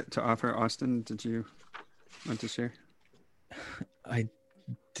a little bit to offer. Austin, did you want to share? I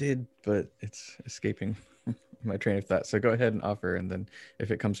did, but it's escaping my train of thought. So go ahead and offer, and then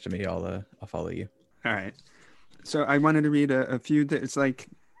if it comes to me, I'll follow you. All right. So I wanted to read a few. It's like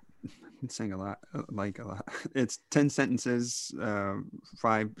I'm saying a lot. It's 10 sentences,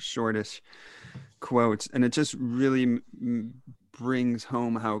 5 shortish quotes, and it just really brings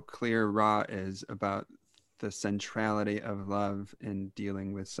home how clear Ra is about the centrality of love in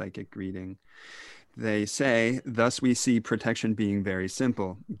dealing with psychic greeting. They say, thus we see protection being very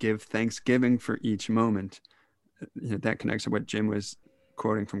simple. Give thanksgiving for each moment. That connects to what Jim was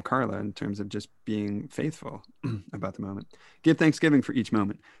quoting from Carla in terms of just being faithful about the moment. Give thanksgiving for each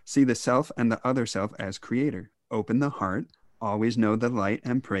moment. See the self and the other self as creator. Open the heart. Always know the light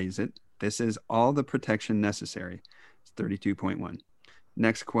and praise it. This is all the protection necessary. It's 32.1.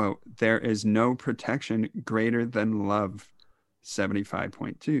 Next quote, there is no protection greater than love.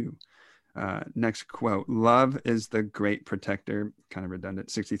 75.2. Next quote, love is the great protector, kind of redundant,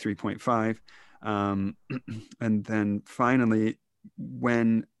 63.5. And then finally,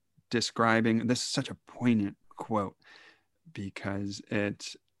 when describing, this is such a poignant quote because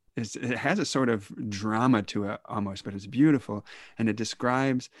it has a sort of drama to it almost, but it's beautiful. And it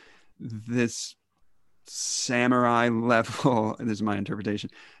describes this samurai level, this is my interpretation,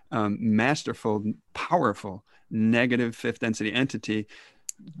 masterful, powerful, negative fifth density entity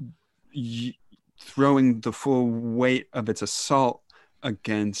throwing the full weight of its assault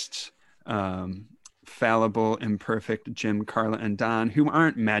against fallible, imperfect Jim, Carla, and Don, who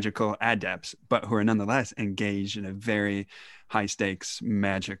aren't magical adepts, but who are nonetheless engaged in a very high stakes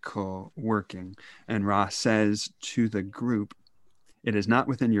magical working. And Ra says to the group, it is not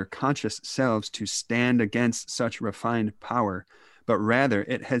within your conscious selves to stand against such refined power, but rather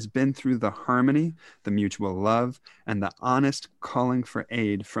it has been through the harmony, the mutual love, and the honest calling for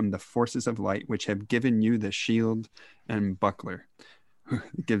aid from the forces of light which have given you the shield and buckler.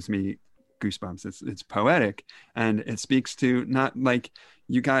 It gives me goosebumps. It's poetic, and it speaks to not like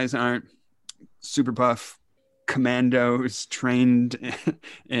you guys aren't super buff commandos trained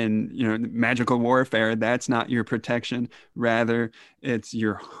in magical warfare. That's not your protection. Rather, it's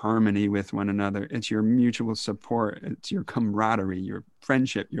your harmony with one another. It's your mutual support. It's your camaraderie, your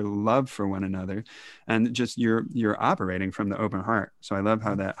friendship, your love for one another, and just you're operating from the open heart. So I love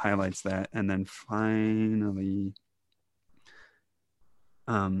how that highlights that. And then finally,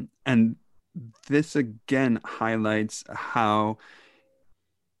 and this again highlights how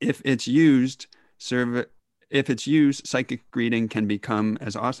if it's used, psychic reading can become,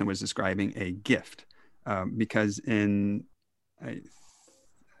 as Austin was describing, a gift. Because I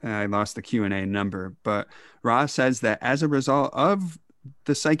lost the Q&A number, but Ra says that as a result of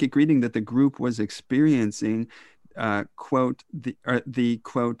the psychic reading that the group was experiencing, quote, the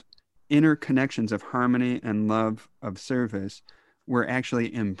quote, inner connections of harmony and love of service were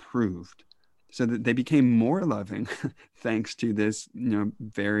actually improved, so that they became more loving thanks to this,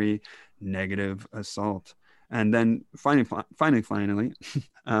 very negative assault. And then finally,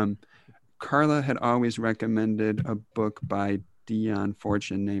 Carla had always recommended a book by Dion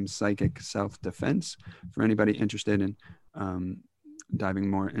Fortune named Psychic Self-Defense for anybody interested in diving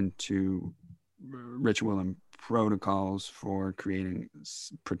more into ritual and protocols for creating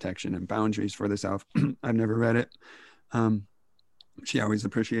protection and boundaries for the self. I've never read it. She always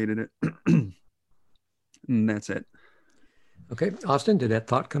appreciated it. And that's it. Okay, Austin, did that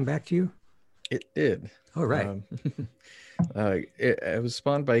thought come back to you? It did. All right. It was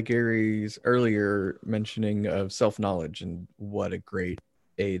spawned by Gary's earlier mentioning of self-knowledge and what a great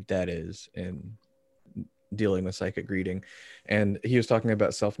aid that is in dealing with psychic reading. And he was talking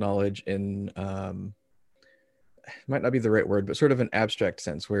about self-knowledge in might not be the right word, but sort of an abstract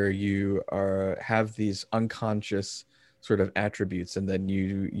sense, where you have these unconscious sort of attributes, and then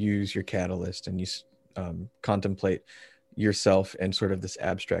you use your catalyst and you contemplate yourself in sort of this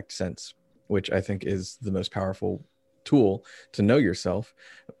abstract sense, which I think is the most powerful tool to know yourself.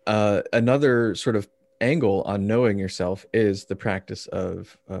 Another sort of angle on knowing yourself is the practice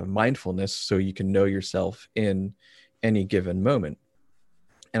of mindfulness, so you can know yourself in any given moment.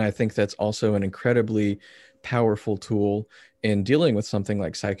 And I think that's also an incredibly powerful tool in dealing with something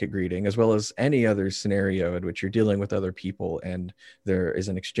like psychic reading, as well as any other scenario in which you're dealing with other people and there is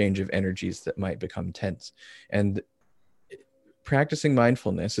an exchange of energies that might become tense. And practicing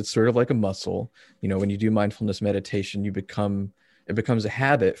mindfulness, it's sort of like a muscle. When you do mindfulness meditation, it becomes a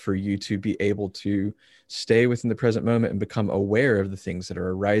habit for you to be able to stay within the present moment and become aware of the things that are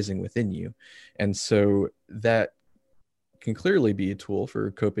arising within you. And so that can clearly be a tool for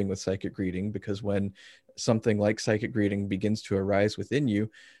coping with psychic reading, because when something like psychic reading begins to arise within you,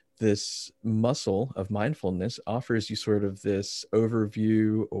 this muscle of mindfulness offers you sort of this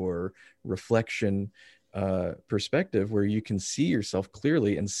overview or reflection perspective where you can see yourself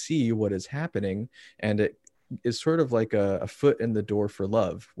clearly and see what is happening. And it is sort of like a foot in the door for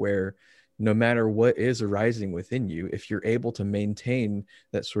love, where no matter what is arising within you, if you're able to maintain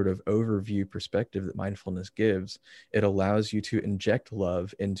that sort of overview perspective that mindfulness gives, it allows you to inject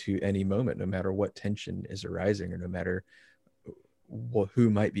love into any moment, no matter what tension is arising or no matter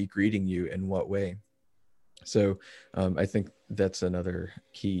who might be greeting you in what way. So I think that's another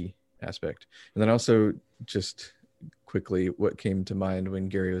key aspect. And then also, just quickly, what came to mind when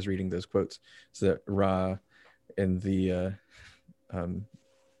Gary was reading those quotes is that Ra, in the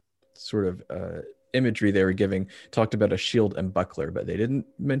sort of imagery they were giving, talked about a shield and buckler, but they didn't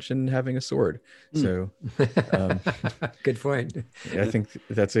mention having a sword. So good point. I think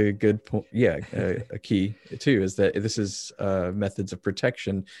that's a good point. Yeah, a key too is that this is methods of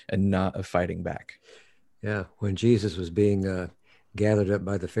protection and not of fighting back. Yeah, when Jesus was being gathered up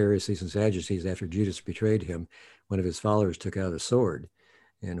by the Pharisees and Sadducees after Judas betrayed him, one of his followers took out a sword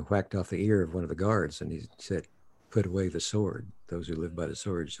and whacked off the ear of one of the guards, and he said, "Put away the sword. Those who live by the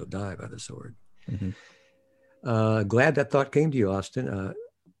sword shall die by the sword." Mm-hmm. Glad that thought came to you, Austin.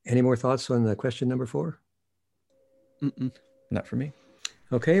 Any more thoughts on question number 4? Not for me.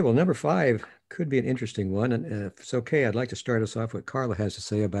 Okay, well, number 5 could be an interesting one. And if it's okay, I'd like to start us off with what Carla has to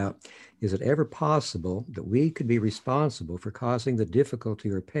say about, is it ever possible that we could be responsible for causing the difficulty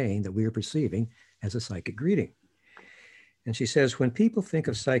or pain that we are perceiving as a psychic greeting? And she says, when people think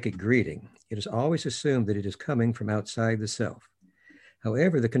of psychic greeting, it is always assumed that it is coming from outside the self.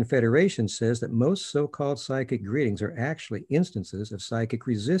 However, the Confederation says that most so-called psychic greetings are actually instances of psychic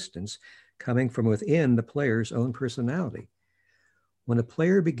resistance coming from within the player's own personality. When a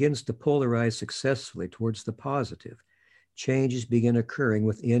player begins to polarize successfully towards the positive, changes begin occurring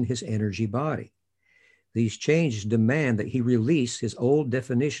within his energy body. These changes demand that he release his old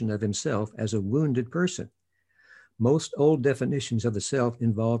definition of himself as a wounded person. Most old definitions of the self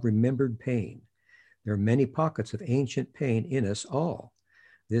involve remembered pain. There are many pockets of ancient pain in us all.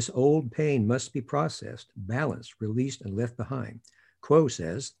 This old pain must be processed, balanced, released, and left behind. Quo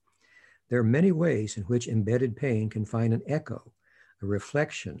says, there are many ways in which embedded pain can find an echo, a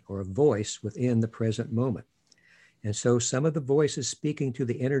reflection, or a voice within the present moment. And so some of the voices speaking to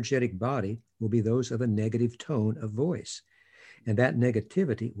the energetic body will be those of a negative tone of voice. And that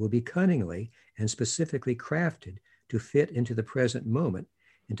negativity will be cunningly and specifically crafted to fit into the present moment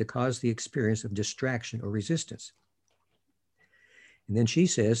and to cause the experience of distraction or resistance. And then she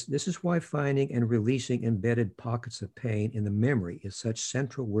says, this is why finding and releasing embedded pockets of pain in the memory is such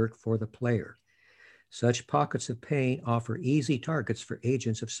central work for the player. Such pockets of pain offer easy targets for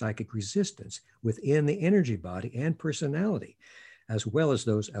agents of psychic resistance within the energy body and personality, as well as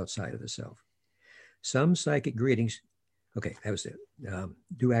those outside of the self. Some psychic greetings, okay, that was it,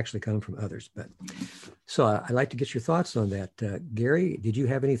 do actually come from others. But so I'd like to get your thoughts on that. Gary, did you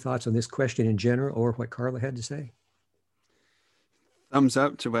have any thoughts on this question in general or what Carla had to say? Thumbs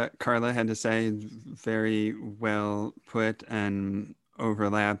up to what Carla had to say. Very well put and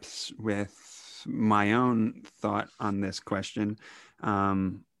overlaps with my own thought on this question.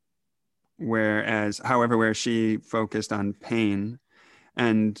 Where she focused on pain,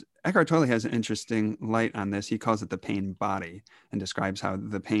 and Eckhart Tolle has an interesting light on this. He calls it the pain body and describes how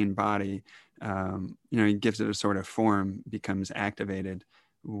the pain body, he gives it a sort of form, becomes activated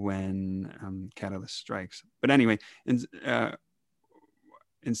when catalyst strikes. But anyway,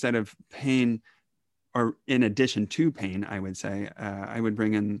 instead of pain, or in addition to pain, I would say, I would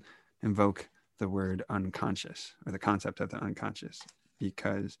invoke the word unconscious, or the concept of the unconscious,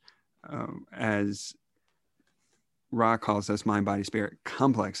 because as Ra calls us mind, body, spirit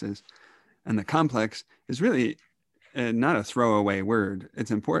complexes, and the complex is really not a throwaway word.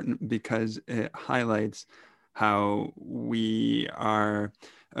 It's important because it highlights how we are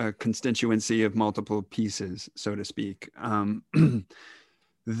a constituency of multiple pieces, so to speak.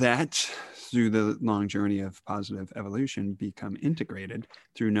 That through the long journey of positive evolution become integrated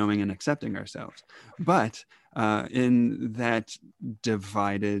through knowing and accepting ourselves. But in that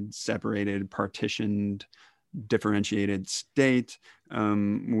divided, separated, partitioned, differentiated state,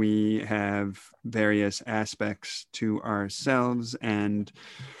 we have various aspects to ourselves, and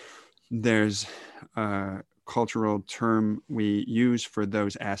there's a cultural term we use for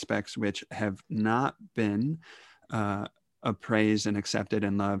those aspects which have not been appraised and accepted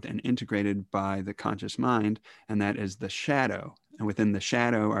and loved and integrated by the conscious mind, and that is the shadow. And within the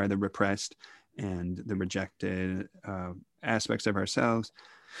shadow are the repressed and the rejected aspects of ourselves,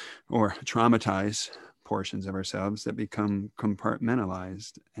 or traumatized portions of ourselves that become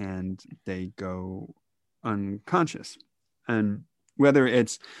compartmentalized and they go unconscious. And whether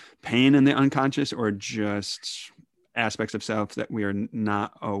it's pain in the unconscious or just aspects of self that we are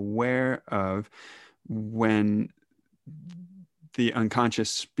not aware of, when the unconscious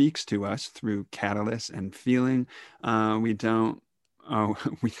speaks to us through catalysts and feeling, we don't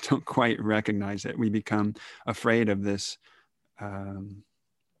quite recognize it. We become afraid of this.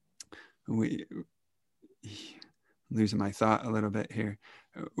 Losing my thought a little bit here.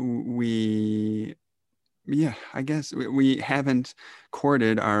 I guess we haven't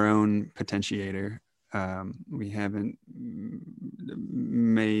courted our own potentiator. We haven't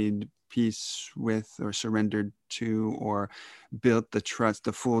made peace with or surrendered to or built the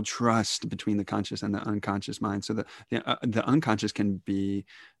full trust between the conscious and the unconscious mind. So the unconscious can be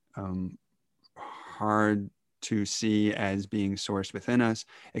hard to see as being sourced within us.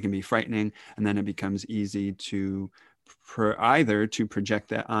 It can be frightening, and then it becomes easy to either to project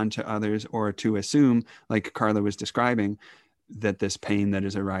that onto others or to assume, like Carla was describing, that this pain that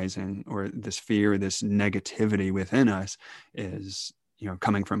is arising or this fear, this negativity within us is,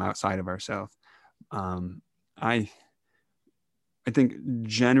 coming from outside of ourselves. I think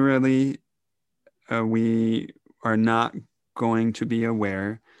generally we are not going to be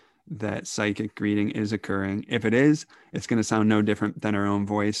aware that psychic greeting is occurring. If it is, it's going to sound no different than our own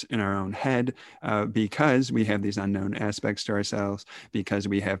voice in our own head, because we have these unknown aspects to ourselves, because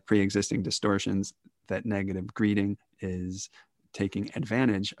we have pre-existing distortions that negative greeting is taking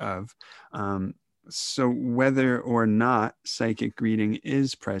advantage of. So whether or not psychic greeting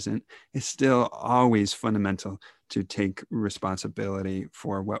is present, it's still always fundamental to take responsibility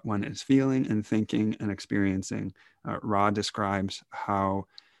for what one is feeling and thinking and experiencing. Ra describes how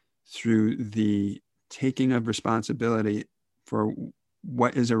through the taking of responsibility for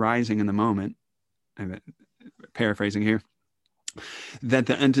what is arising in the moment, I'm paraphrasing here, that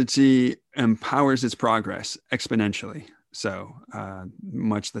the entity empowers its progress exponentially. So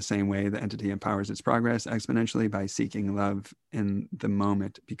much the same way the entity empowers its progress exponentially by seeking love in the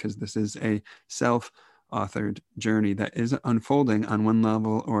moment, because this is a self-authored journey that is unfolding on one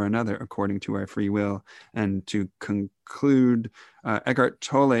level or another according to our free will. And to conclude, Eckhart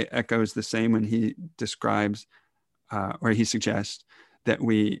Tolle echoes the same when he describes, or he suggests, that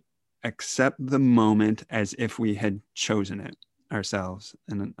we accept the moment as if we had chosen it ourselves.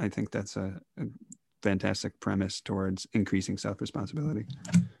 And I think that's a fantastic premise towards increasing self-responsibility.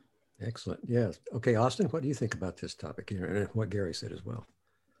 Excellent. Yes. Okay, Austin, what do you think about this topic and what Gary said as well?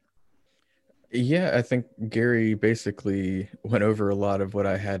 Yeah, I think Gary basically went over a lot of what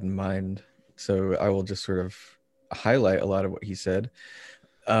I had in mind. So I will just sort of highlight a lot of what he said,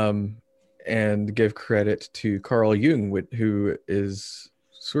 and give credit to Carl Jung, who is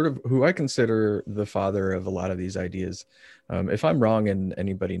sort of who I consider the father of a lot of these ideas. If I'm wrong and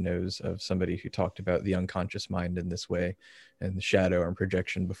anybody knows of somebody who talked about the unconscious mind in this way and the shadow and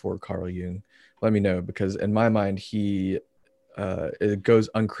projection before Carl Jung, let me know, because in my mind, it goes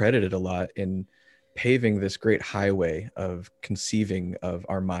uncredited a lot in paving this great highway of conceiving of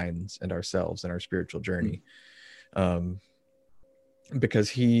our minds and ourselves and our spiritual journey. Because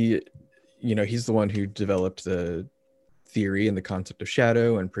he's the one who developed the theory and the concept of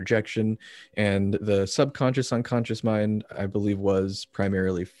shadow and projection, and the subconscious unconscious mind, I believe, was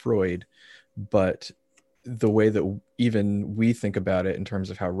primarily Freud. But the way that even we think about it in terms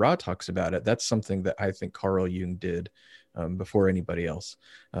of how Ra talks about it, that's something that I think Carl Jung did before anybody else.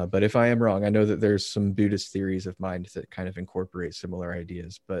 But if I am wrong, I know that there's some Buddhist theories of mind that kind of incorporate similar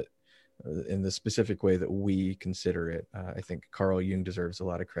ideas, but in the specific way that we consider it, I think Carl Jung deserves a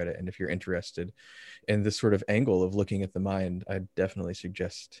lot of credit. And if you're interested in this sort of angle of looking at the mind, I definitely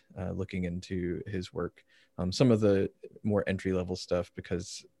suggest looking into his work. Some of the more entry-level stuff,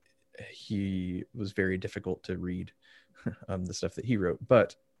 because he was very difficult to read, the stuff that he wrote.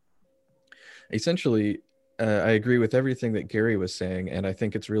 But essentially, I agree with everything that Gary was saying, and I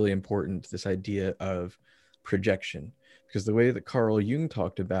think it's really important, this idea of projection, because the way that Carl Jung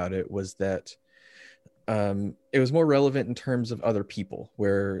talked about it was that it was more relevant in terms of other people,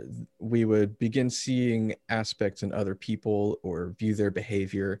 where we would begin seeing aspects in other people or view their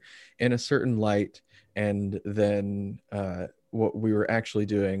behavior in a certain light, and then what we were actually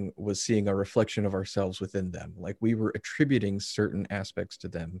doing was seeing a reflection of ourselves within them. Like we were attributing certain aspects to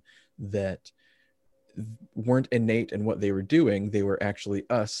them that weren't innate in what they were doing. They were actually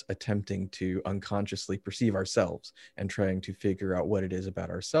us attempting to unconsciously perceive ourselves and trying to figure out what it is about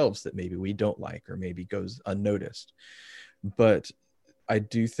ourselves that maybe we don't like or maybe goes unnoticed. But I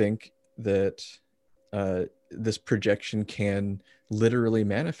do think that this projection can literally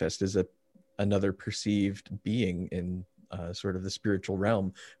manifest as another perceived being in sort of the spiritual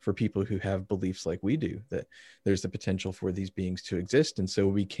realm for people who have beliefs like we do, that there's the potential for these beings to exist. And so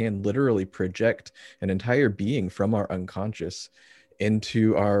we can literally project an entire being from our unconscious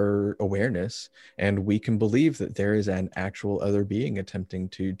into our awareness, and we can believe that there is an actual other being attempting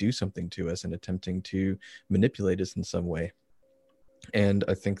to do something to us and attempting to manipulate us in some way. And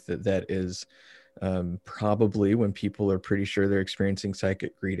I think that that is probably when people are pretty sure they're experiencing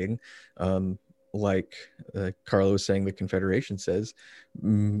psychic reading, like Carlo was saying, the Confederation says,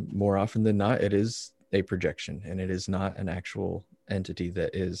 more often than not, it is a projection and it is not an actual entity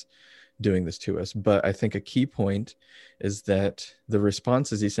that is doing this to us. But I think a key point is that the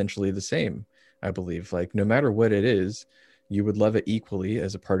response is essentially the same, I believe. Like, no matter what it is, you would love it equally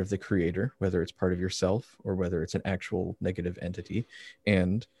as a part of the creator, whether it's part of yourself or whether it's an actual negative entity.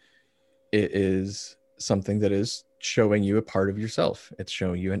 And it is something that is showing you a part of yourself. It's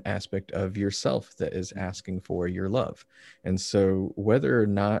showing you an aspect of yourself that is asking for your love. And so whether or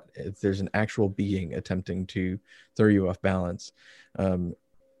not there's an actual being attempting to throw you off balance,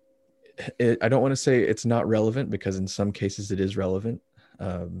 I don't want to say it's not relevant, because in some cases it is relevant.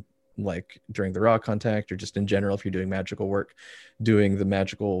 Like during the Ra contact, or just in general, if you're doing magical work, doing the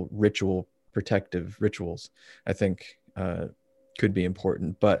magical ritual, protective rituals, I think could be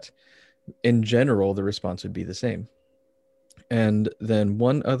important. But in general, the response would be the same. And then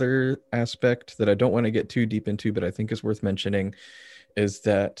one other aspect that I don't want to get too deep into, but I think is worth mentioning, is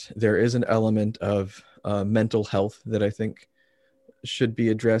that there is an element of mental health that I think should be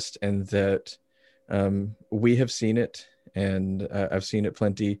addressed, and that we have seen it, and I've seen it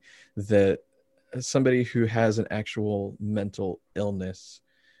plenty, that somebody who has an actual mental illness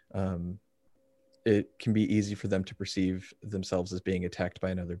it can be easy for them to perceive themselves as being attacked by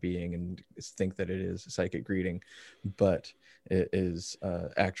another being and think that it is a psychic greeting, but it is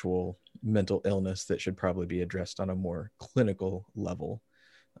actual mental illness that should probably be addressed on a more clinical level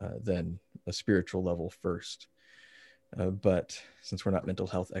than a spiritual level first. But since we're not mental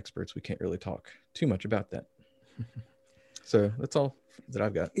health experts, we can't really talk too much about that. So that's all that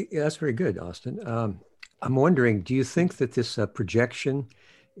I've got. Yeah, that's very good, Austin. I'm wondering, do you think that this projection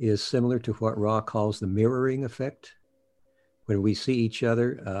is similar to what Ra calls the mirroring effect? When we see each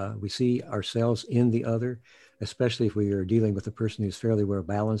other, we see ourselves in the other, especially if we are dealing with a person who's fairly well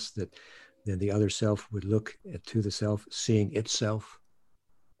balanced, that then the other self would look to the self, seeing itself.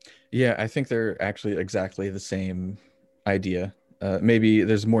 Yeah, I think they're actually exactly the same idea. Maybe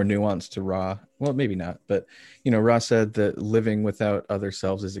there's more nuance to Ra. Well, maybe not, but Ra said that living without other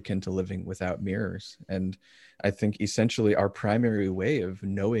selves is akin to living without mirrors. And I think essentially our primary way of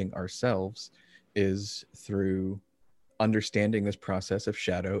knowing ourselves is through understanding this process of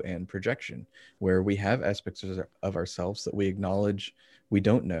shadow and projection, where we have aspects of ourselves that we acknowledge we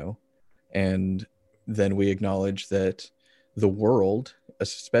don't know. And then we acknowledge that the world,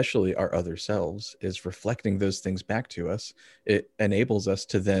 especially our other selves, is reflecting those things back to us. It enables us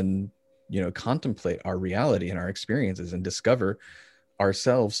to then, contemplate our reality and our experiences and discover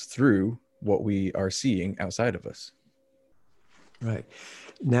ourselves through what we are seeing outside of us. Right.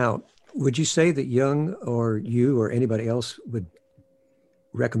 Now, would you say that Jung or you or anybody else would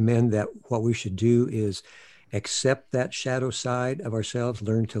recommend that what we should do is accept that shadow side of ourselves,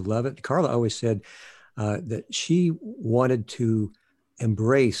 learn to love it? Carla always said that she wanted to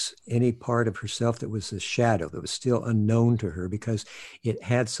embrace any part of herself that was a shadow, that was still unknown to her, because it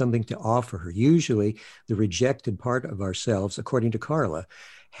had something to offer her. Usually the rejected part of ourselves, according to Carla,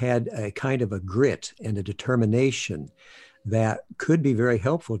 had a kind of a grit and a determination that could be very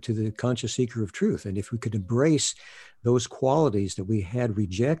helpful to the conscious seeker of truth. And if we could embrace those qualities that we had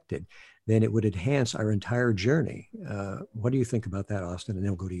rejected, then it would enhance our entire journey. What do you think about that, Austin? And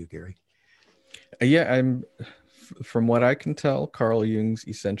then we'll go to you, Gary. Yeah, from what I can tell, Carl Jung's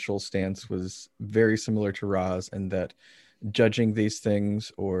essential stance was very similar to Ra's, in that judging these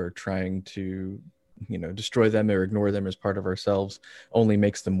things or trying to destroy them or ignore them as part of ourselves only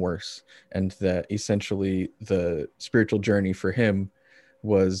makes them worse. And that essentially the spiritual journey for him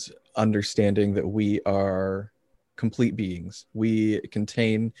was understanding that we are complete beings. We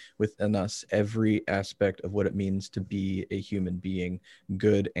contain within us every aspect of what it means to be a human being,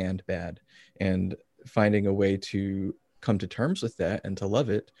 good and bad. And finding a way to come to terms with that and to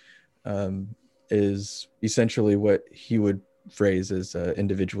love it is essentially what he would phrase as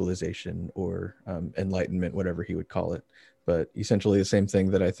individualization or enlightenment, whatever he would call it. But essentially the same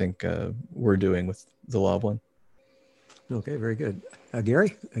thing that I think we're doing with the Law of One. Okay, very good.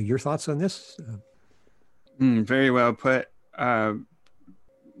 Gary, your thoughts on this? Very well put. A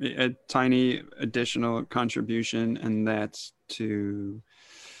tiny additional contribution, and that's to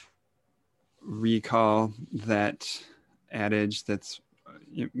recall that adage that's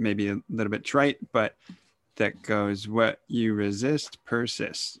maybe a little bit trite, but that goes, what you resist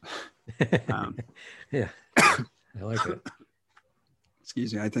persists. Yeah, I like it.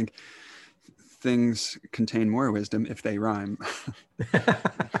 Excuse me. I think things contain more wisdom if they rhyme.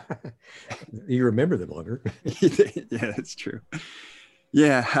 You remember them longer. Yeah, that's true.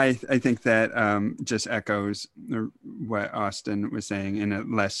 Yeah, I think that just echoes what Austin was saying in a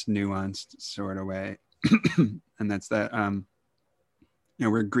less nuanced sort of way. And that's that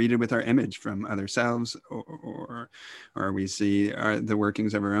we're greeted with our image from other selves, or we see the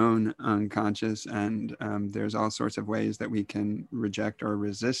workings of our own unconscious, and there's all sorts of ways that we can reject or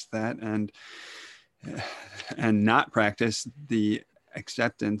resist that, and not practice the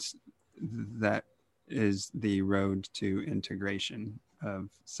acceptance that is the road to integration of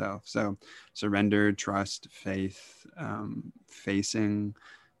self. So surrender, trust, faith, facing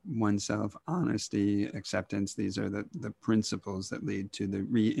oneself, honesty, acceptance, these are the principles that lead to the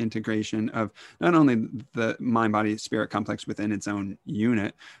reintegration of not only the mind body spirit complex within its own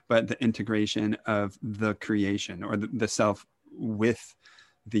unit, but the integration of the creation, or the self with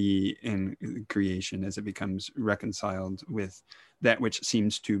the in creation, as it becomes reconciled with that which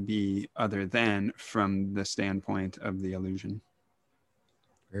seems to be other than, from the standpoint of the illusion.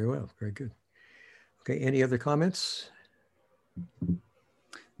 Very well, very good. Okay, any other comments?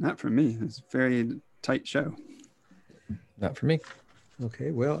 Not for me. It's a very tight show. Not for me.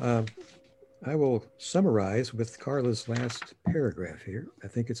 Okay, well, I will summarize with Carla's last paragraph here. I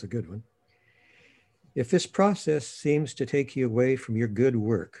think it's a good one. If this process seems to take you away from your good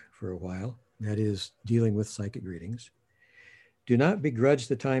work for a while, that is, dealing with psychic readings, Do not begrudge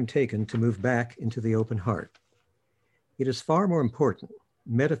the time taken to move back into the open heart. It is far more important,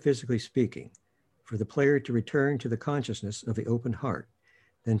 metaphysically speaking, for the player to return to the consciousness of the open heart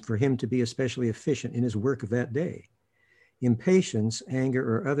than for him to be especially efficient in his work of that day. Impatience,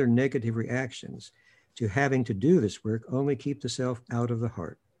 anger, or other negative reactions to having to do this work only keep the self out of the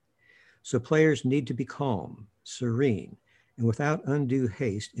heart. So players need to be calm, serene, and without undue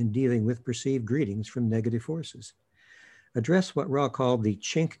haste in dealing with perceived greetings from negative forces. Address what Ra called the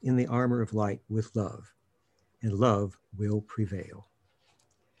chink in the armor of light with love, and love will prevail.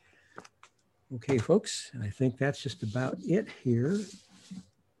 Okay, folks, I think that's just about it here.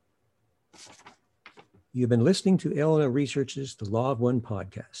 You've been listening to LNL Research's The Law of One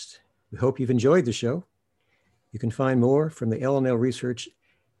podcast. We hope you've enjoyed the show. You can find more from the LNL Research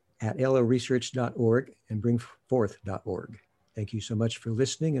at llresearch.org and bringforth.org. Thank you so much for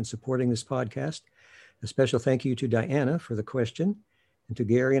listening and supporting this podcast. A special thank you to Diana for the question and to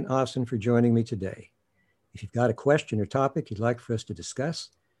Gary and Austin for joining me today. If you've got a question or topic you'd like for us to discuss,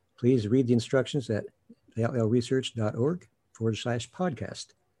 please read the instructions at llresearch.org/podcast.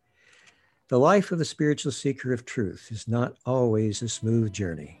 The life of the spiritual seeker of truth is not always a smooth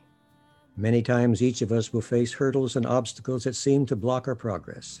journey. Many times each of us will face hurdles and obstacles that seem to block our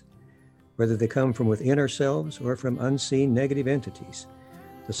progress. Whether they come from within ourselves or from unseen negative entities,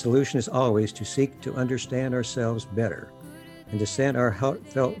 the solution is always to seek to understand ourselves better and to send our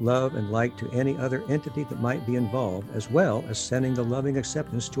heartfelt love and light to any other entity that might be involved, as well as sending the loving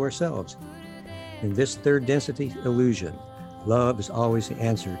acceptance to ourselves. In this third density illusion, love is always the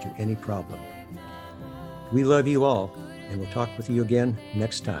answer to any problem. We love you all, and we'll talk with you again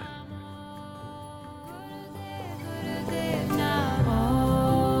next time.